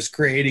of it is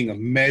creating a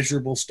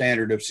measurable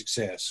standard of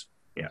success.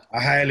 Yeah.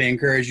 I highly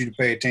encourage you to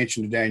pay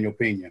attention to Daniel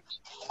Pena.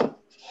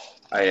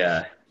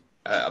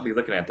 I'll be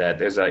looking at that.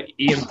 There's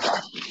Ian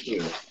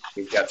too.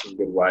 He's got some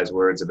good wise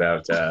words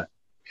about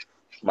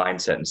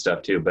mindset and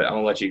stuff too, but I'm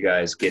going to let you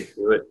guys get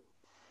through it.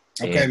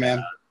 Okay, And,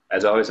 man.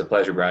 As always, a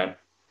pleasure, Bryan.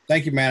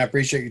 Thank you, man. I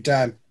appreciate your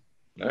time.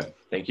 All right.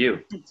 Thank you.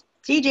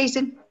 See you,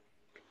 Jason.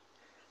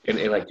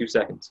 In like 2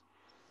 seconds.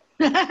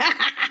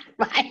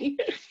 Bye.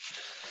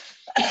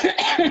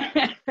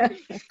 All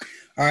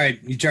right.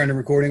 You turn the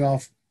recording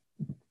off?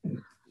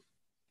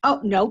 Oh,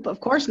 nope, of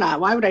course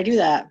not. Why would I do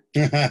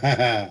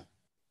that?